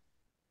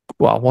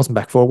 well, it wasn't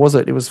back four, was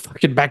it? It was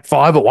fucking back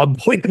five at one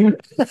point.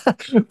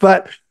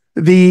 But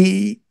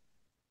the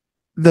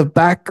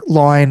back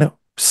line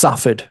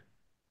suffered,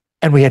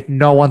 and we had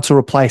no one to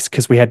replace,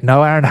 because we had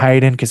no Aaron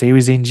Hayden because he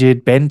was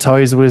injured. Ben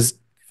Tozer was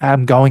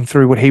going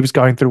through what he was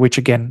going through, which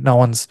again, no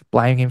one's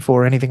blaming him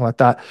for or anything like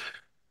that.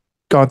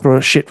 Going through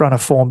a shit run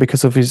of form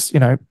because of his,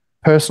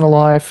 personal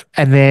life.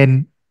 And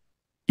then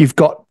you've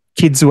got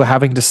kids who are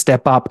having to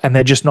step up and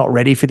they're just not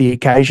ready for the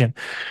occasion.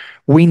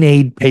 We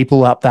need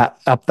people up the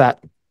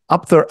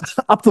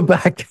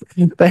back.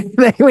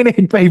 We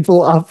need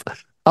people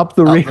up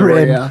the rear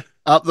end.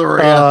 Up the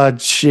rear. Oh,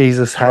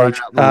 Jesus, H.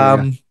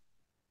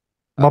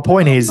 My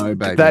point is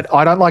that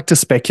I don't like to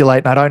speculate,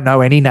 and I don't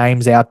know any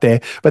names out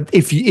there. But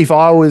if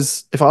I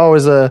was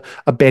a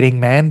betting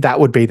man, that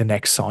would be the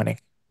next signing.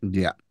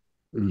 Yeah,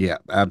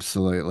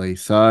 absolutely.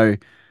 So,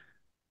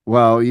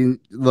 well,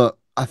 look,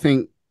 I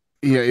think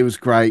it was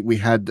great. We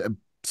had a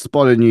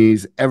spot of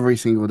news every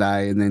single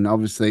day, and then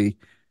obviously,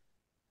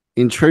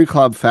 in true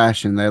club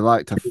fashion, they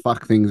like to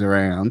fuck things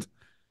around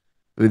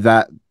with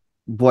that.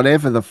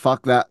 Whatever the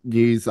fuck that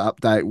news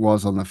update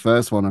was on the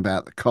first one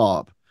about the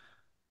cop.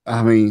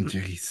 I mean,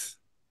 jeez.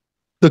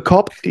 The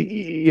cop,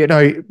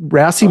 Rousey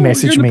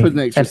messaged me. Put an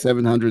extra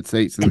 700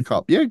 seats in the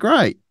cop. Yeah,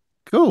 great.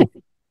 Cool.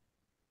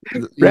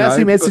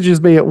 Rousey messages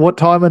me at what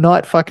time of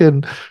night?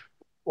 Fucking,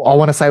 I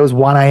want to say it was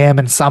 1 a.m.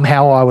 and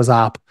somehow I was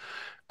up.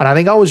 And I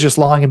think I was just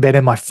lying in bed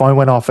and my phone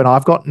went off, and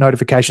I've got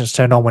notifications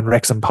turned on when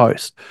Wrexham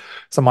post.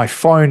 So my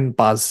phone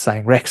buzzed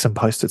saying Wrexham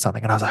posted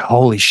something, and I was like,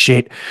 holy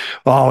shit.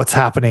 Oh, it's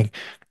happening.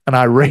 And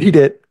I read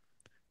it.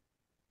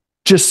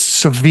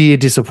 Just severe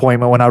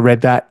disappointment when I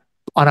read that.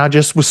 And I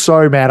just was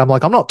so mad. I'm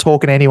like, I'm not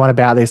talking to anyone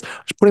about this. I'm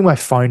just putting my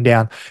phone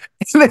down.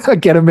 And then I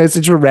get a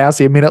message from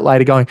Rousey a minute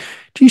later going,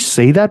 do you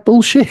see that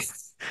bullshit?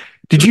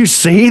 Did you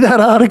see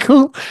that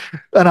article?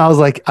 And I was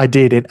like, I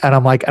did it. And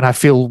I'm like, and I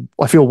feel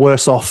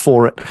worse off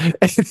for it.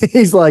 And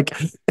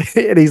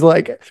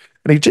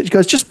he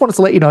goes, just wanted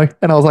to let you know.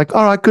 And I was like,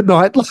 all right, good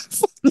night.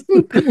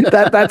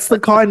 That's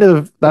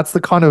the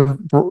kind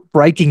of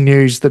breaking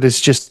news that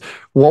is just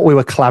what we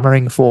were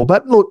clamoring for.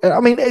 But look, I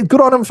mean, good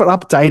on him for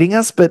updating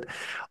us, but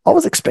I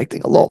was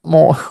expecting a lot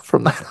more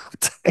from that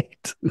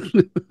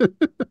update.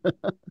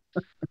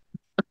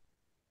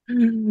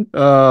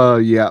 Oh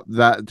yeah,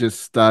 that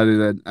just started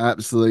an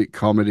absolute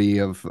comedy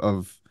of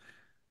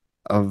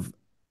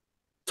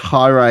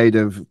tirade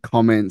of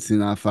comments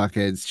in our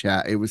fuckheads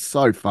chat. It was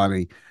so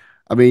funny.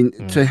 I mean,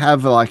 to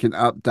have like an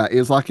update, it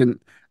was like an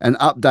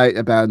update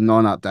about a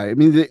non-update. I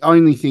mean, the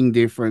only thing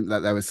different that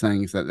they were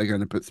saying is that they're going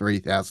to put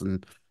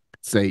 3,000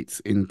 seats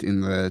in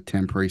the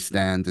temporary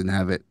stand and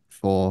have it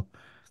for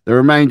the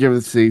remainder of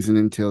the season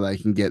until they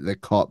can get the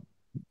cop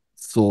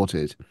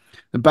sorted.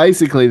 And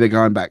basically, they're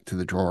going back to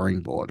the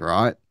drawing board,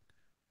 right?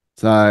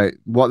 So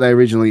what they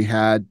originally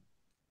had,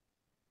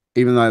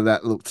 even though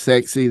that looked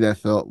sexy, they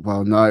thought,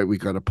 well, no, we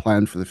got a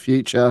plan for the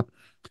future.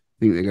 I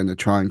think they're going to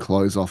try and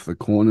close off the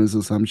corners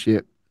or some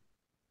shit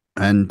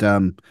and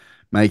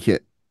make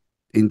it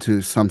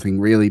into something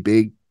really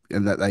big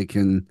and that they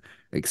can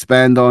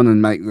expand on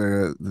and make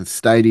the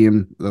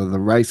stadium or the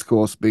race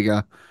course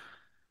bigger.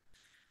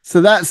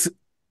 So that's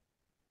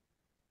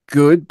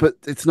good, but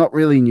it's not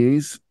really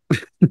news.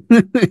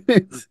 I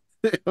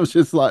was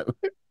just like,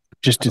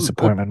 Just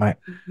disappointment, mate.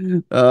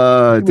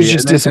 oh It was dear.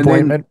 just And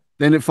disappointment.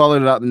 then it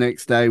followed it up the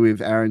next day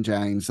with Aaron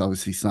James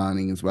obviously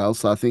signing as well.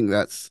 So I think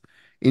that's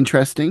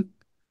interesting.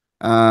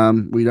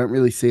 We don't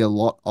really see a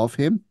lot of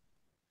him.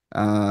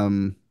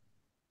 Um,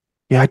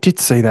 Yeah, I did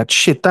see that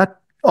shit.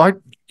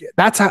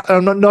 That's how,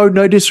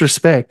 no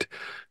disrespect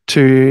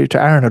to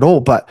Aaron at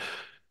all, but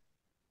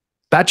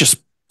that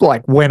just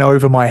like went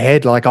over my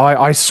head. Like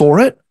I saw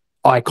it,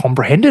 I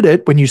comprehended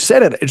it when you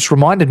said it. It just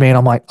reminded me, and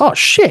I'm like, oh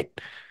shit,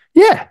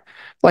 yeah,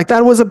 like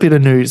that was a bit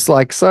of news.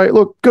 Like, so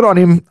look, good on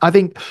him. I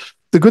think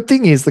the good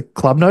thing is the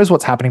club knows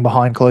what's happening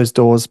behind closed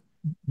doors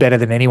better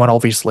than anyone.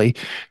 Obviously,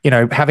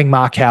 having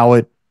Mark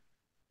Howard,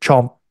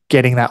 Chomp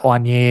getting that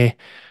 1 year,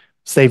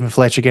 Stephen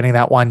Fletcher getting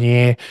that 1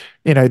 year.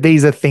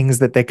 These are things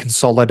that they're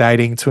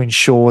consolidating to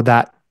ensure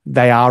that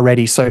they are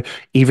ready. So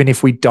even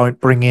if we don't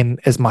bring in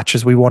as much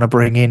as we want to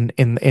bring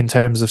in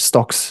terms of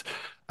stocks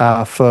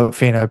for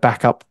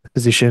backup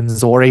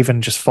positions or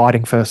even just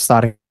fighting for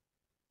starting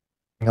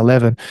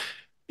 11,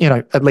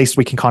 at least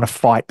we can kind of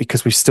fight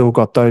because we've still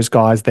got those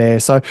guys there.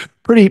 So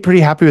pretty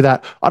happy with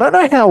that. I don't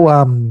know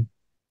how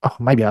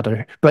maybe I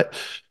do, but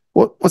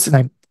what's his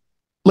name?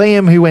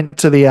 Liam, who went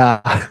to the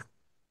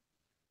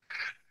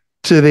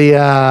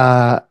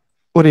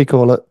what do you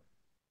call it?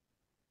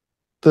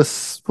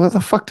 This, what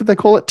the fuck did they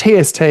call it?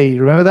 TST.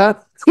 Remember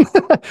that?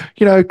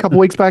 A couple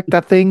weeks back,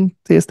 that thing,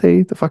 TST,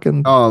 the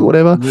fucking oh,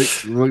 whatever.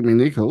 Luke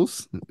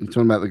McNichols. You're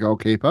talking about the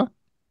goalkeeper?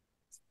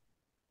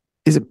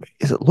 Is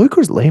it Luke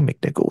or is it Liam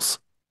McNichols?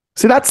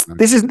 See,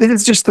 this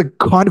is just the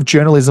kind of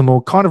journalism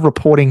or kind of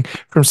reporting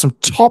from some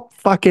top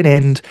fucking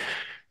end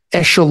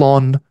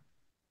echelon.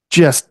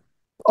 Just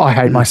I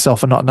hate myself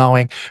for not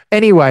knowing.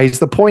 Anyways,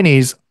 the point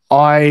is,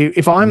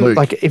 if I'm Luke.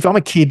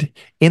 a kid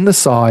in the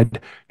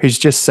side who's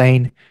just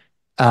seen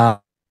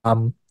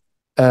um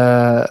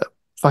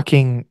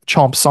fucking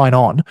Chomp sign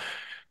on,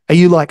 are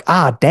you like,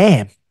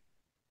 damn,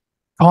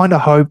 kind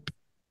of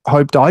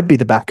hoped I'd be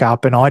the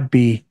backup and I'd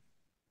be,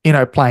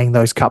 playing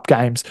those cup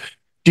games.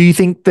 Do you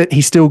think that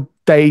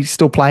they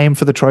still play him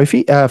for the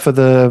trophy, for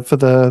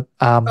the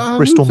I think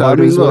Bristol so. I mean,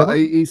 Motors or look, whatever?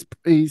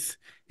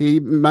 he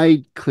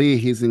made clear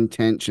his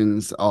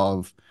intentions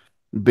of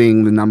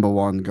being the number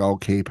one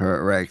goalkeeper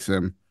at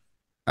Wrexham.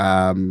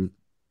 Um,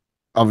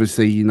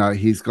 Obviously,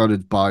 he's got to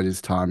bide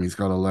his time. He's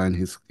got to learn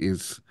his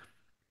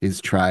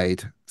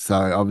trade. So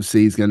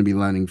obviously, he's going to be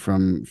learning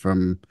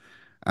from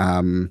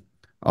um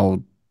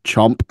old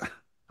Chomp,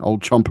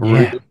 old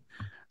Chomperoo, Yeah.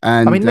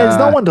 I and mean, there's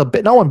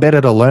no one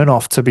better to learn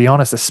off, to be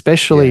honest, yeah,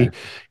 especially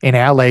in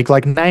our league.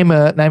 Like, name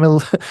a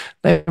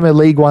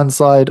League One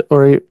side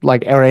or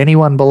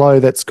anyone below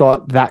that's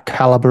got that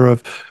caliber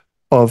of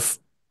of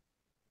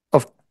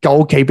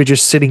goalkeeper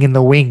just sitting in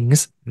the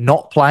wings,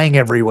 not playing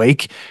every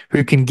week,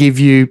 who can give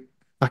you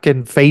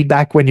fucking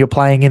feedback when you're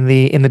playing in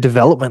the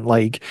development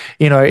league.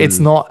 It's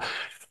mm. not.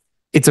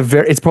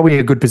 It's probably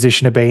a good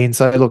position to be in.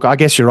 So look, I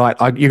guess you're right.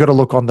 You got to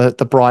look on the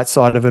bright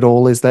side of it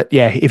all. Is that,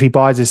 yeah, if he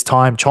buys his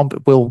time,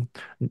 Chomp will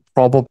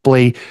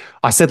probably.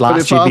 I said But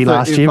last year, be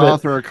last If year, but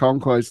Arthur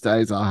Okonkwo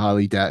stays, I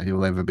highly doubt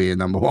he'll ever be a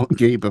number one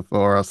keeper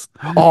for us.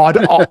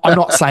 I'm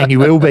not saying he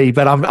will be,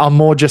 but I'm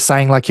more just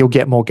saying like he'll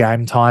get more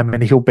game time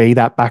and he'll be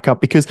that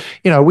backup because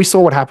we saw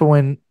what happened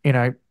when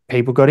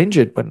people got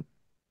injured when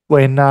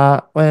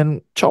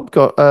Chomp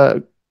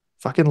got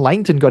fucking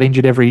Langton got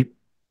injured every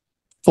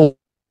full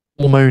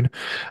moon.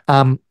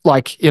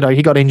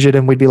 He got injured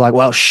and we'd be like,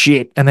 well,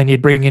 shit. And then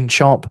you'd bring in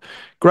Chomp.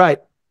 Great.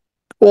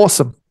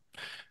 Awesome.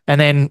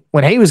 And then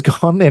when he was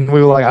gone, then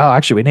we were like, oh,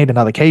 actually, we need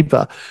another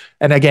keeper.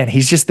 And again,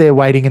 he's just there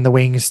waiting in the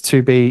wings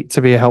to be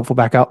a helpful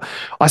backup.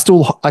 I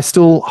still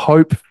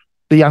hope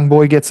the young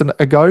boy gets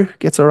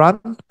a run,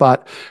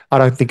 but I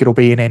don't think it'll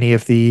be in any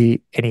of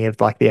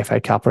like the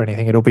FA Cup or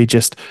anything. It'll be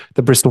just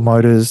the Bristol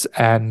Motors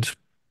and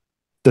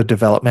the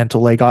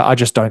developmental league. I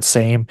just don't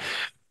see him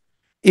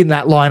in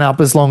that lineup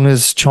as long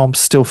as Chomp's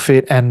still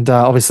fit and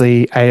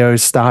obviously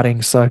AO's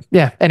starting. So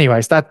yeah,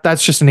 anyways,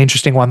 that's just an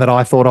interesting one that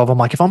I thought of. I'm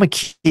like, if I'm a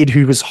kid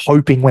who was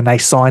hoping when they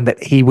signed that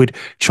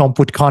Chomp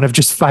would kind of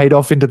just fade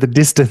off into the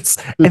distance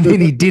and then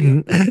he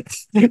didn't,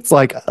 it's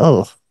like,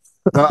 oh.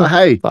 But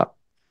hey, But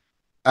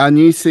our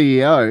new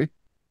CEO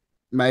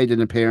made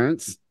an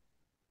appearance.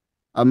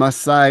 I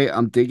must say,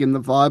 I'm digging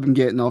the vibe I'm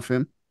getting off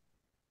him.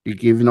 He's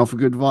giving off a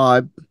good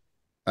vibe.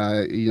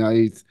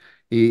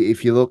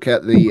 If you look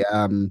at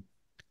the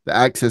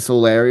access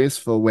all areas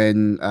for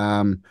when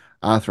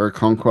Arthur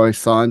Okonkwo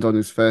signed on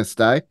his first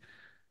day,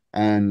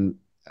 and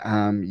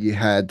you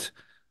had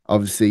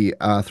obviously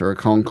Arthur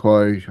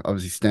Okonkwo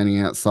obviously standing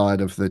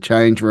outside of the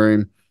change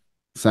room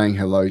saying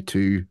hello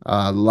to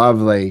a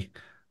lovely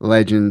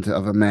legend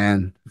of a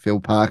man, Phil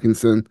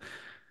Parkinson,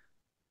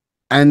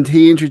 and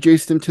he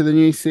introduced him to the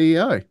new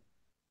CEO.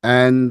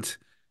 And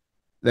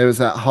there was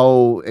that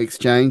whole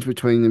exchange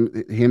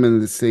between him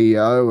and the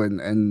CEO,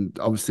 and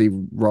obviously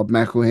Rob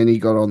McElhenney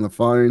got on the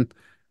phone.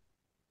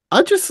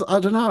 I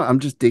don't know. I'm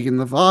just digging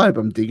the vibe.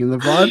 I'm digging the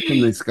vibe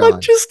from this I guy.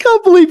 just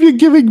can't believe you're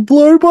giving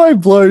blow by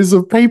blows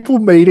of people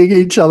meeting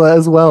each other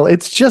as well.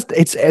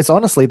 It's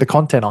honestly the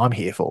content I'm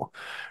here for.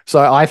 So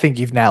I think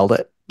you've nailed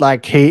it.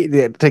 Like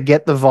to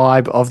get the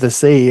vibe of the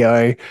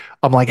CEO,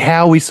 I'm like,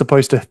 how are we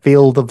supposed to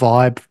feel the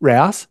vibe,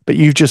 Rouse? But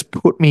you've just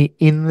put me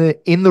in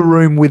the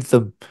room with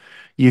them.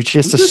 You're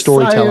I'm just a just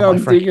saying storyteller, my I'm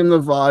friend. digging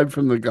the vibe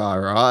from the guy,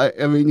 right?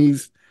 I mean,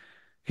 he's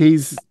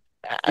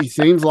he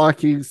seems like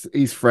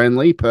he's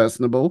friendly,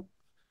 personable.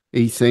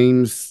 He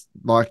seems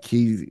like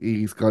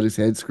he's got his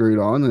head screwed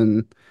on,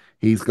 and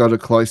he's got a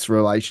close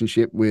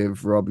relationship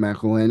with Rob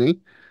McElhenney.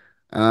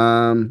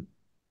 Um,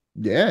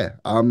 yeah,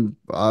 I'm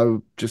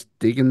just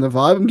digging the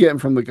vibe I'm getting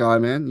from the guy,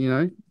 man.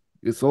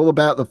 It's all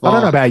about the I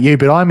don't know vibe. about you,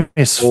 but I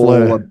miss All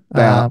Fleur.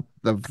 about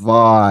the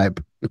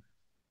vibe.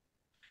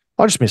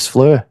 I just miss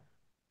Fleur.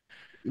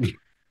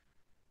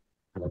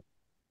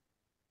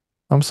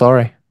 I'm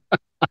sorry.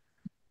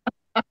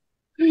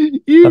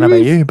 You Don't know about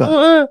miss you, but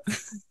Fleur.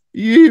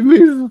 You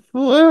miss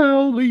Fleur.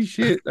 Holy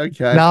shit.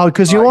 Okay. no,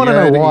 because All you right, want to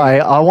know why?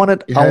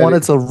 you I heard it.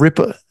 wanted to rip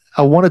a,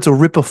 I wanted to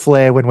rip a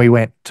flare when we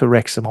went to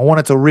Wrexham. I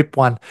wanted to rip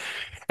one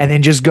and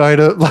then just go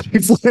to like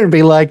Flare and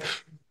be like,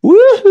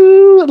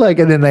 woohoo! Like,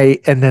 and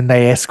then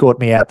they escort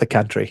me out the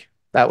country.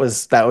 That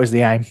was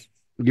the aim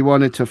You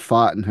wanted to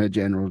fart in her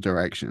general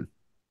direction.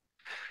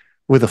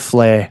 with a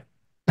flare.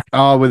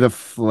 Oh, with a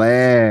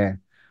flare.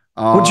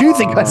 What do you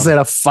think I Oh, said?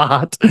 A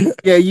fart?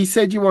 yeah. You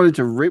said you wanted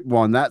to rip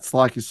one. That's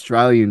like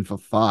Australian for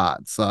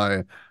fart. So I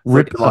thought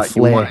Rip you a like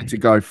you wanted flare. to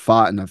go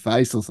fart in her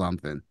face or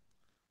something.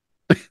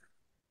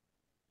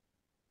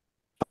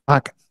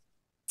 Fuck.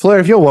 Fleur,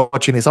 if you're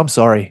watching this, I'm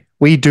sorry.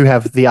 We do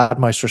have the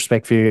utmost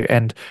respect for you.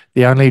 And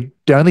the only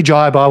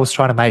jibe I was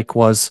trying to make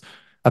was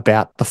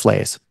about the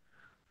flares.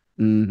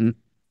 Mm-hmm.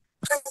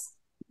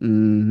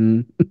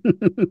 Mm-hmm.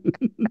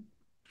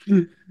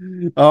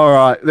 All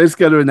right, let's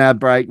go to an ad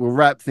break. We'll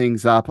wrap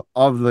things up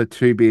of the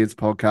Two Beards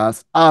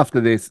podcast. After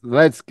this,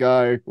 let's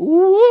go.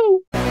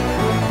 Woo!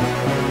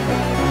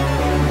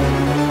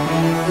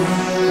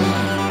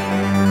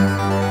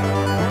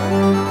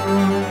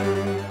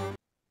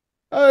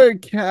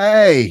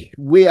 Okay,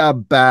 we are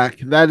back.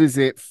 That is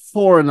it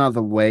for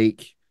another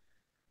week.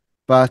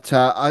 But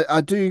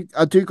I do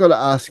got to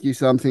ask you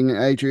something,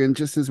 Adrian.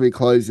 Just as we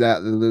close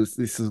out,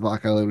 this is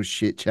like a little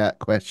shit chat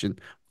question.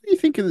 What do you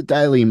think of the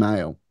Daily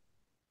Mail?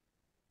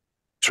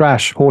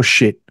 Trash, horse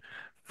shit,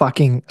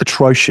 fucking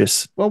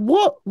atrocious. Well,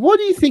 what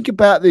do you think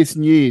about this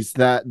news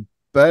that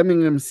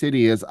Birmingham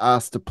City has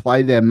asked to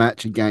play their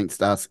match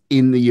against us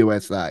in the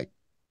USA?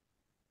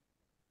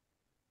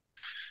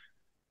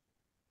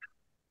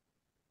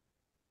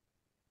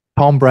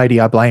 Tom Brady,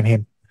 I blame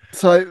him.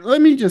 So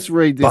let me just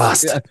read this.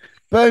 Bust.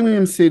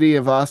 Birmingham City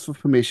have asked for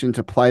permission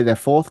to play their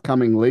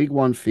forthcoming League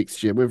One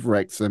fixture with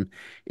Wrexham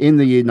in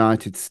the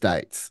United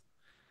States.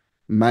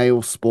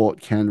 Mail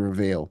Sport can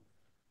reveal.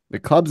 The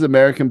club's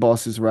American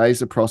bosses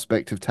raised the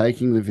prospect of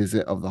taking the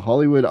visit of the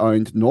Hollywood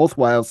owned North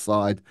Wales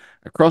side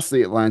across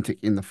the Atlantic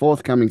in the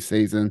forthcoming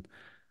season,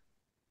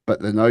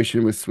 but the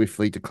notion was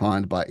swiftly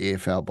declined by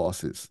EFL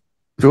bosses.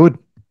 Good.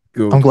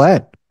 I'm Good,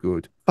 glad.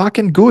 good.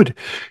 Fucking good.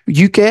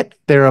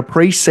 There are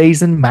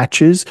preseason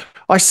matches.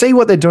 I see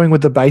what they're doing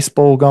with the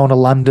baseball going to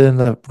London,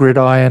 the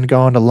gridiron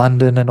going to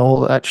London, and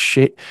all that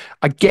shit.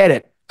 I get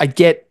it. I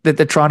get that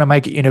they're trying to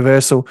make it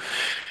universal.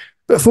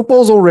 But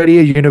football's already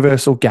a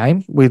universal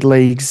game with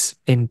leagues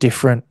in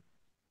different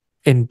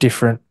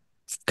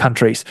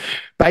countries.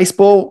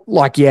 Baseball,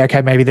 like, yeah,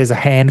 okay, maybe there's a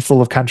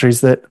handful of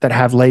countries that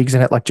have leagues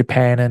in it, like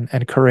Japan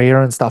and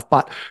Korea and stuff.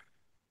 But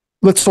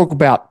let's talk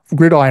about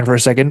gridiron for a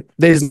second.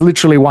 There's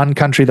literally one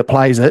country that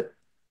plays it.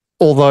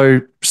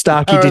 Although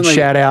Starkey did Apparently,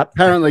 shout out,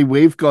 apparently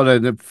we've got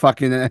a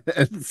fucking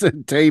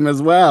team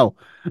as well.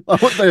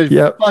 What the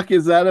yep, fuck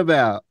is that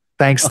about?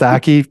 thanks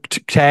Starkey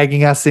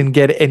tagging us in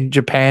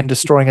Japan,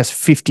 destroying us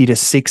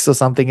 50-6 or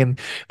something in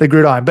the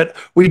gridiron. But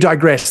we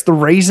digress. The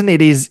reason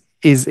it is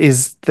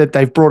that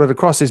they've brought it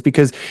across is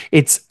because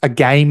it's a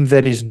game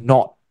that is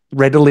not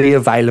readily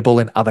available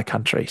in other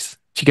countries.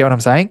 Do you get what I'm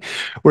saying?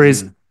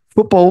 Whereas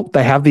football,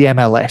 they have the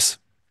MLS.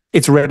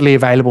 It's readily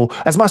available.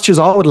 As much as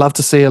I would love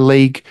to see a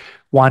League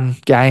One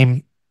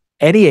game,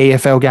 any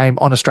EFL game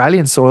on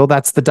Australian soil,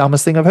 that's the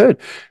dumbest thing I've heard.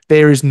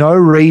 There is no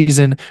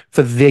reason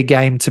for their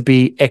game to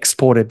be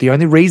exported. The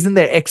only reason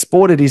they're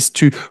exported is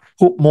to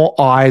put more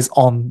eyes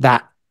on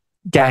that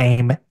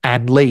game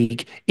and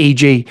league,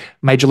 e.g.,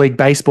 Major League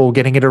Baseball,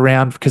 getting it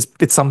around because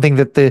it's something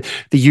that the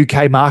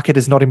UK market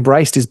has not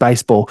embraced is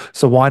baseball.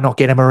 So why not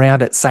get them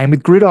around it? Same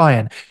with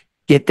gridiron.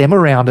 Get them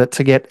around it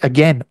to get,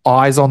 again,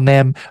 eyes on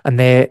them and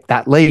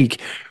that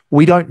league.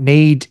 We don't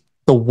need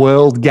the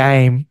world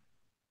game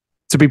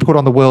to be put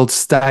on the world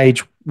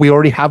stage. We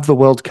already have the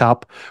World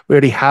Cup. We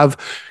already have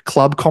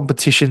club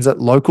competitions at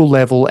local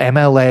level,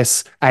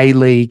 MLS,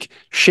 A-League,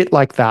 shit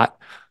like that.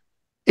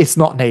 It's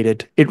not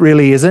needed. It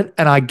really isn't.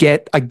 And I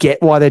get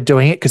why they're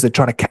doing it because they're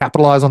trying to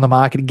capitalize on the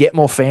market and get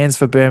more fans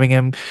for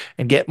Birmingham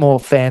and get more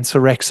fans for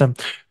Wrexham.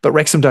 But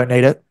Wrexham don't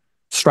need it.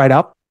 Straight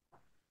up.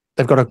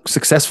 They've got a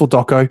successful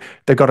doco.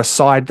 They've got a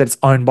side that's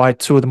owned by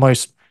two of the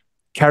most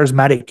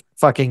charismatic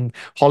fucking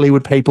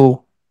Hollywood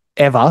people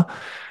ever.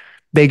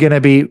 They're going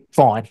to be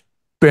fine.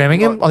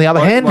 Birmingham, on the other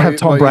hand, have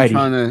Tom Brady.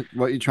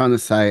 What you're trying to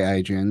say,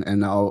 Adrian,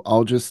 and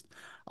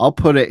I'll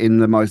put it in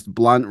the most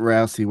blunt,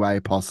 rousey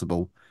way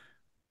possible.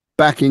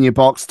 Back in your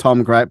box,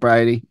 Tom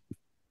Brady.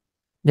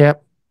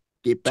 Yep.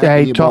 Get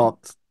back in your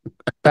box.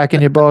 Back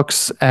in your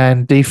box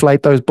and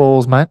deflate those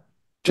balls, mate.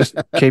 Just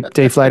keep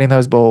deflating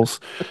those balls.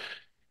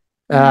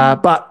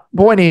 But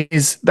point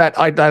is that's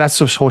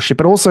just horseshit.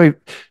 But also,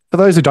 for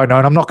those who don't know,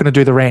 and I'm not going to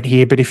do the rant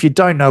here, but if you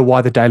don't know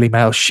why the Daily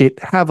Mail's shit,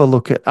 have a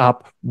look it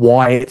up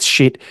why it's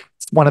shit.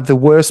 It's one of the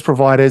worst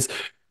providers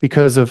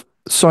because of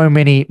so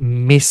many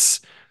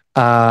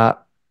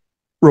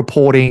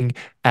reporting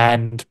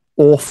and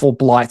awful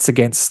blights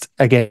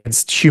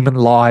against human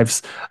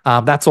lives.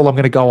 That's all I'm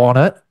going to go on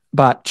it.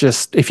 But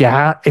just if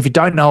you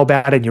don't know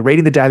about it and you're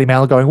reading the Daily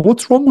Mail going,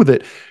 what's wrong with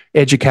it?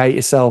 Educate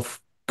yourself.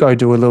 Go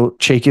do a little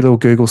cheeky little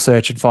Google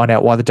search and find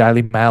out why the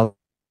Daily Mail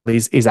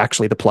is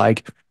actually the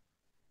plague.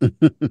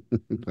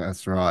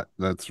 That's right.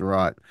 That's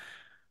right.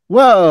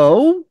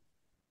 Well,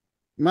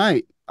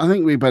 mate, I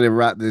think we better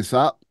wrap this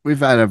up. We've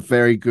had a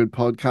very good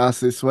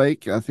podcast this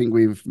week. I think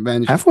we've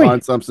managed to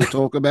find something to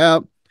talk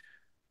about.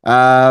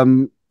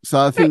 So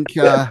I think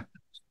I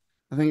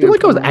feel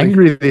like I was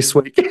angry this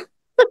week.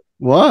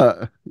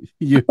 What?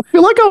 I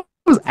feel like I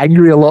was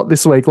angry a lot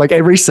this week. Like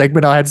every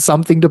segment I had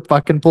something to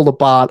fucking pull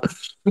apart.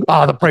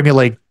 The Premier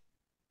League,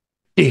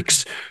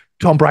 dicks.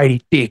 Tom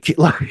Brady, dick.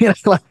 Like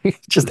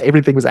just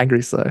everything was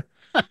angry. So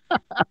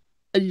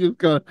you've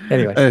got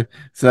anyway.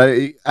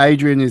 So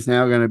Adrian is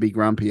now going to be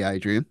Grumpy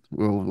Adrian.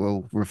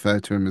 We'll refer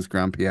to him as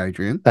Grumpy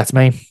Adrian. That's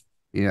me.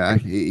 Yeah,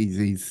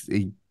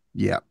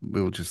 yeah.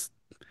 We'll just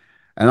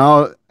and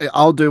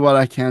I'll do what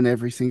I can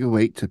every single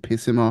week to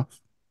piss him off.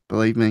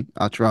 Believe me,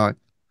 I'll try.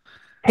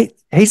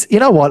 He's you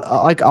know what?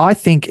 I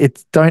think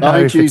it's don't know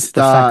if it's the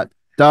fact.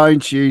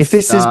 Don't you? If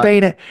this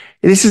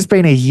has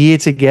been a year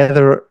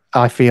together,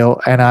 I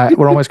feel, and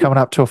we're almost coming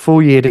up to a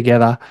full year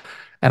together,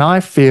 and I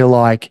feel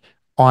like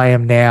I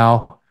am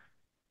now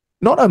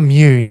not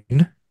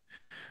immune,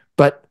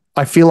 but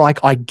I feel like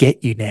I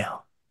get you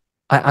now.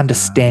 I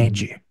understand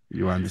you.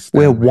 You understand.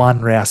 We're one,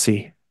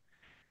 Rousey.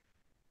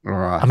 All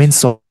right. I'm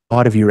inside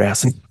of you,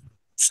 Rousey.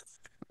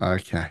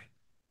 Okay.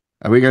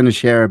 Are we going to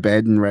share a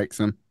bed in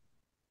Wrexham?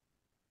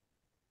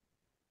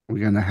 We're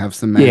going to have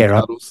some man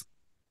cuddles.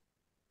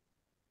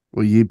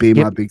 Will you be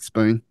my big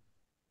spoon?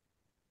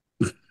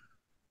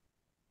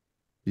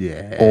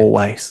 Yeah.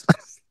 Always.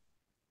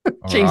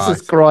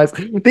 Jesus Christ.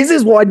 This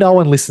is why no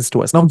one listens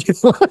to us. No,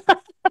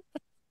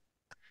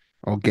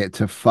 I'll get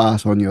to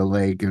fart on your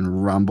leg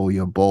and rumble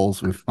your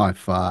balls with my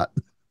fart.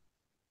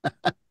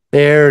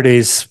 There it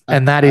is.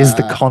 And that is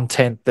the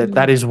content.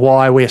 That is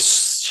why we're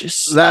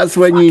just... That's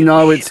when you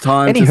know it's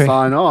time to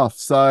sign off.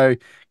 So,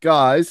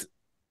 guys,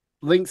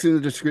 links in the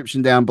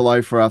description down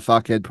below for our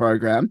Fuckhead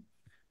program.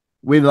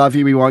 We love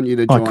you. We want you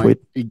to join.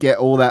 You get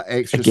all that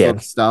extra sort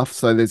of stuff.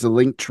 So there's a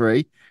link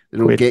tree.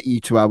 It'll get you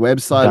to our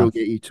website. It'll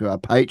get you to our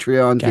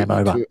Patreon. Get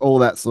you to all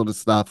that sort of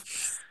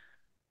stuff.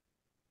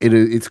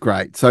 It's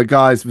great. So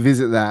guys,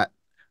 visit that.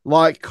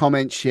 Like,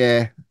 comment,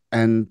 share,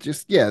 and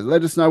just,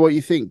 let us know what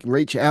you think.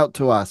 Reach out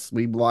to us.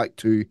 We like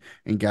to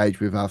engage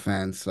with our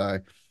fans. So,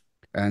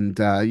 and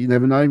you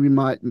never know, we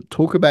might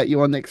talk about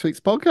you on next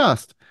week's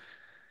podcast.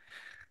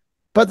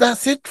 But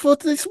that's it for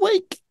this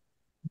week.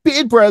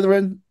 Beard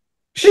brethren,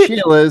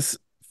 shillers,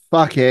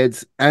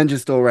 fuckheads, and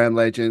just all-round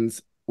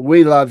legends.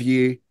 We love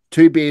you.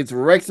 Two Beards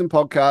Wrexham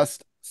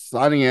Podcast,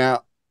 signing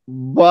out.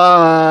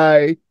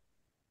 Bye.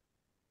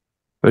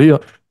 See ya.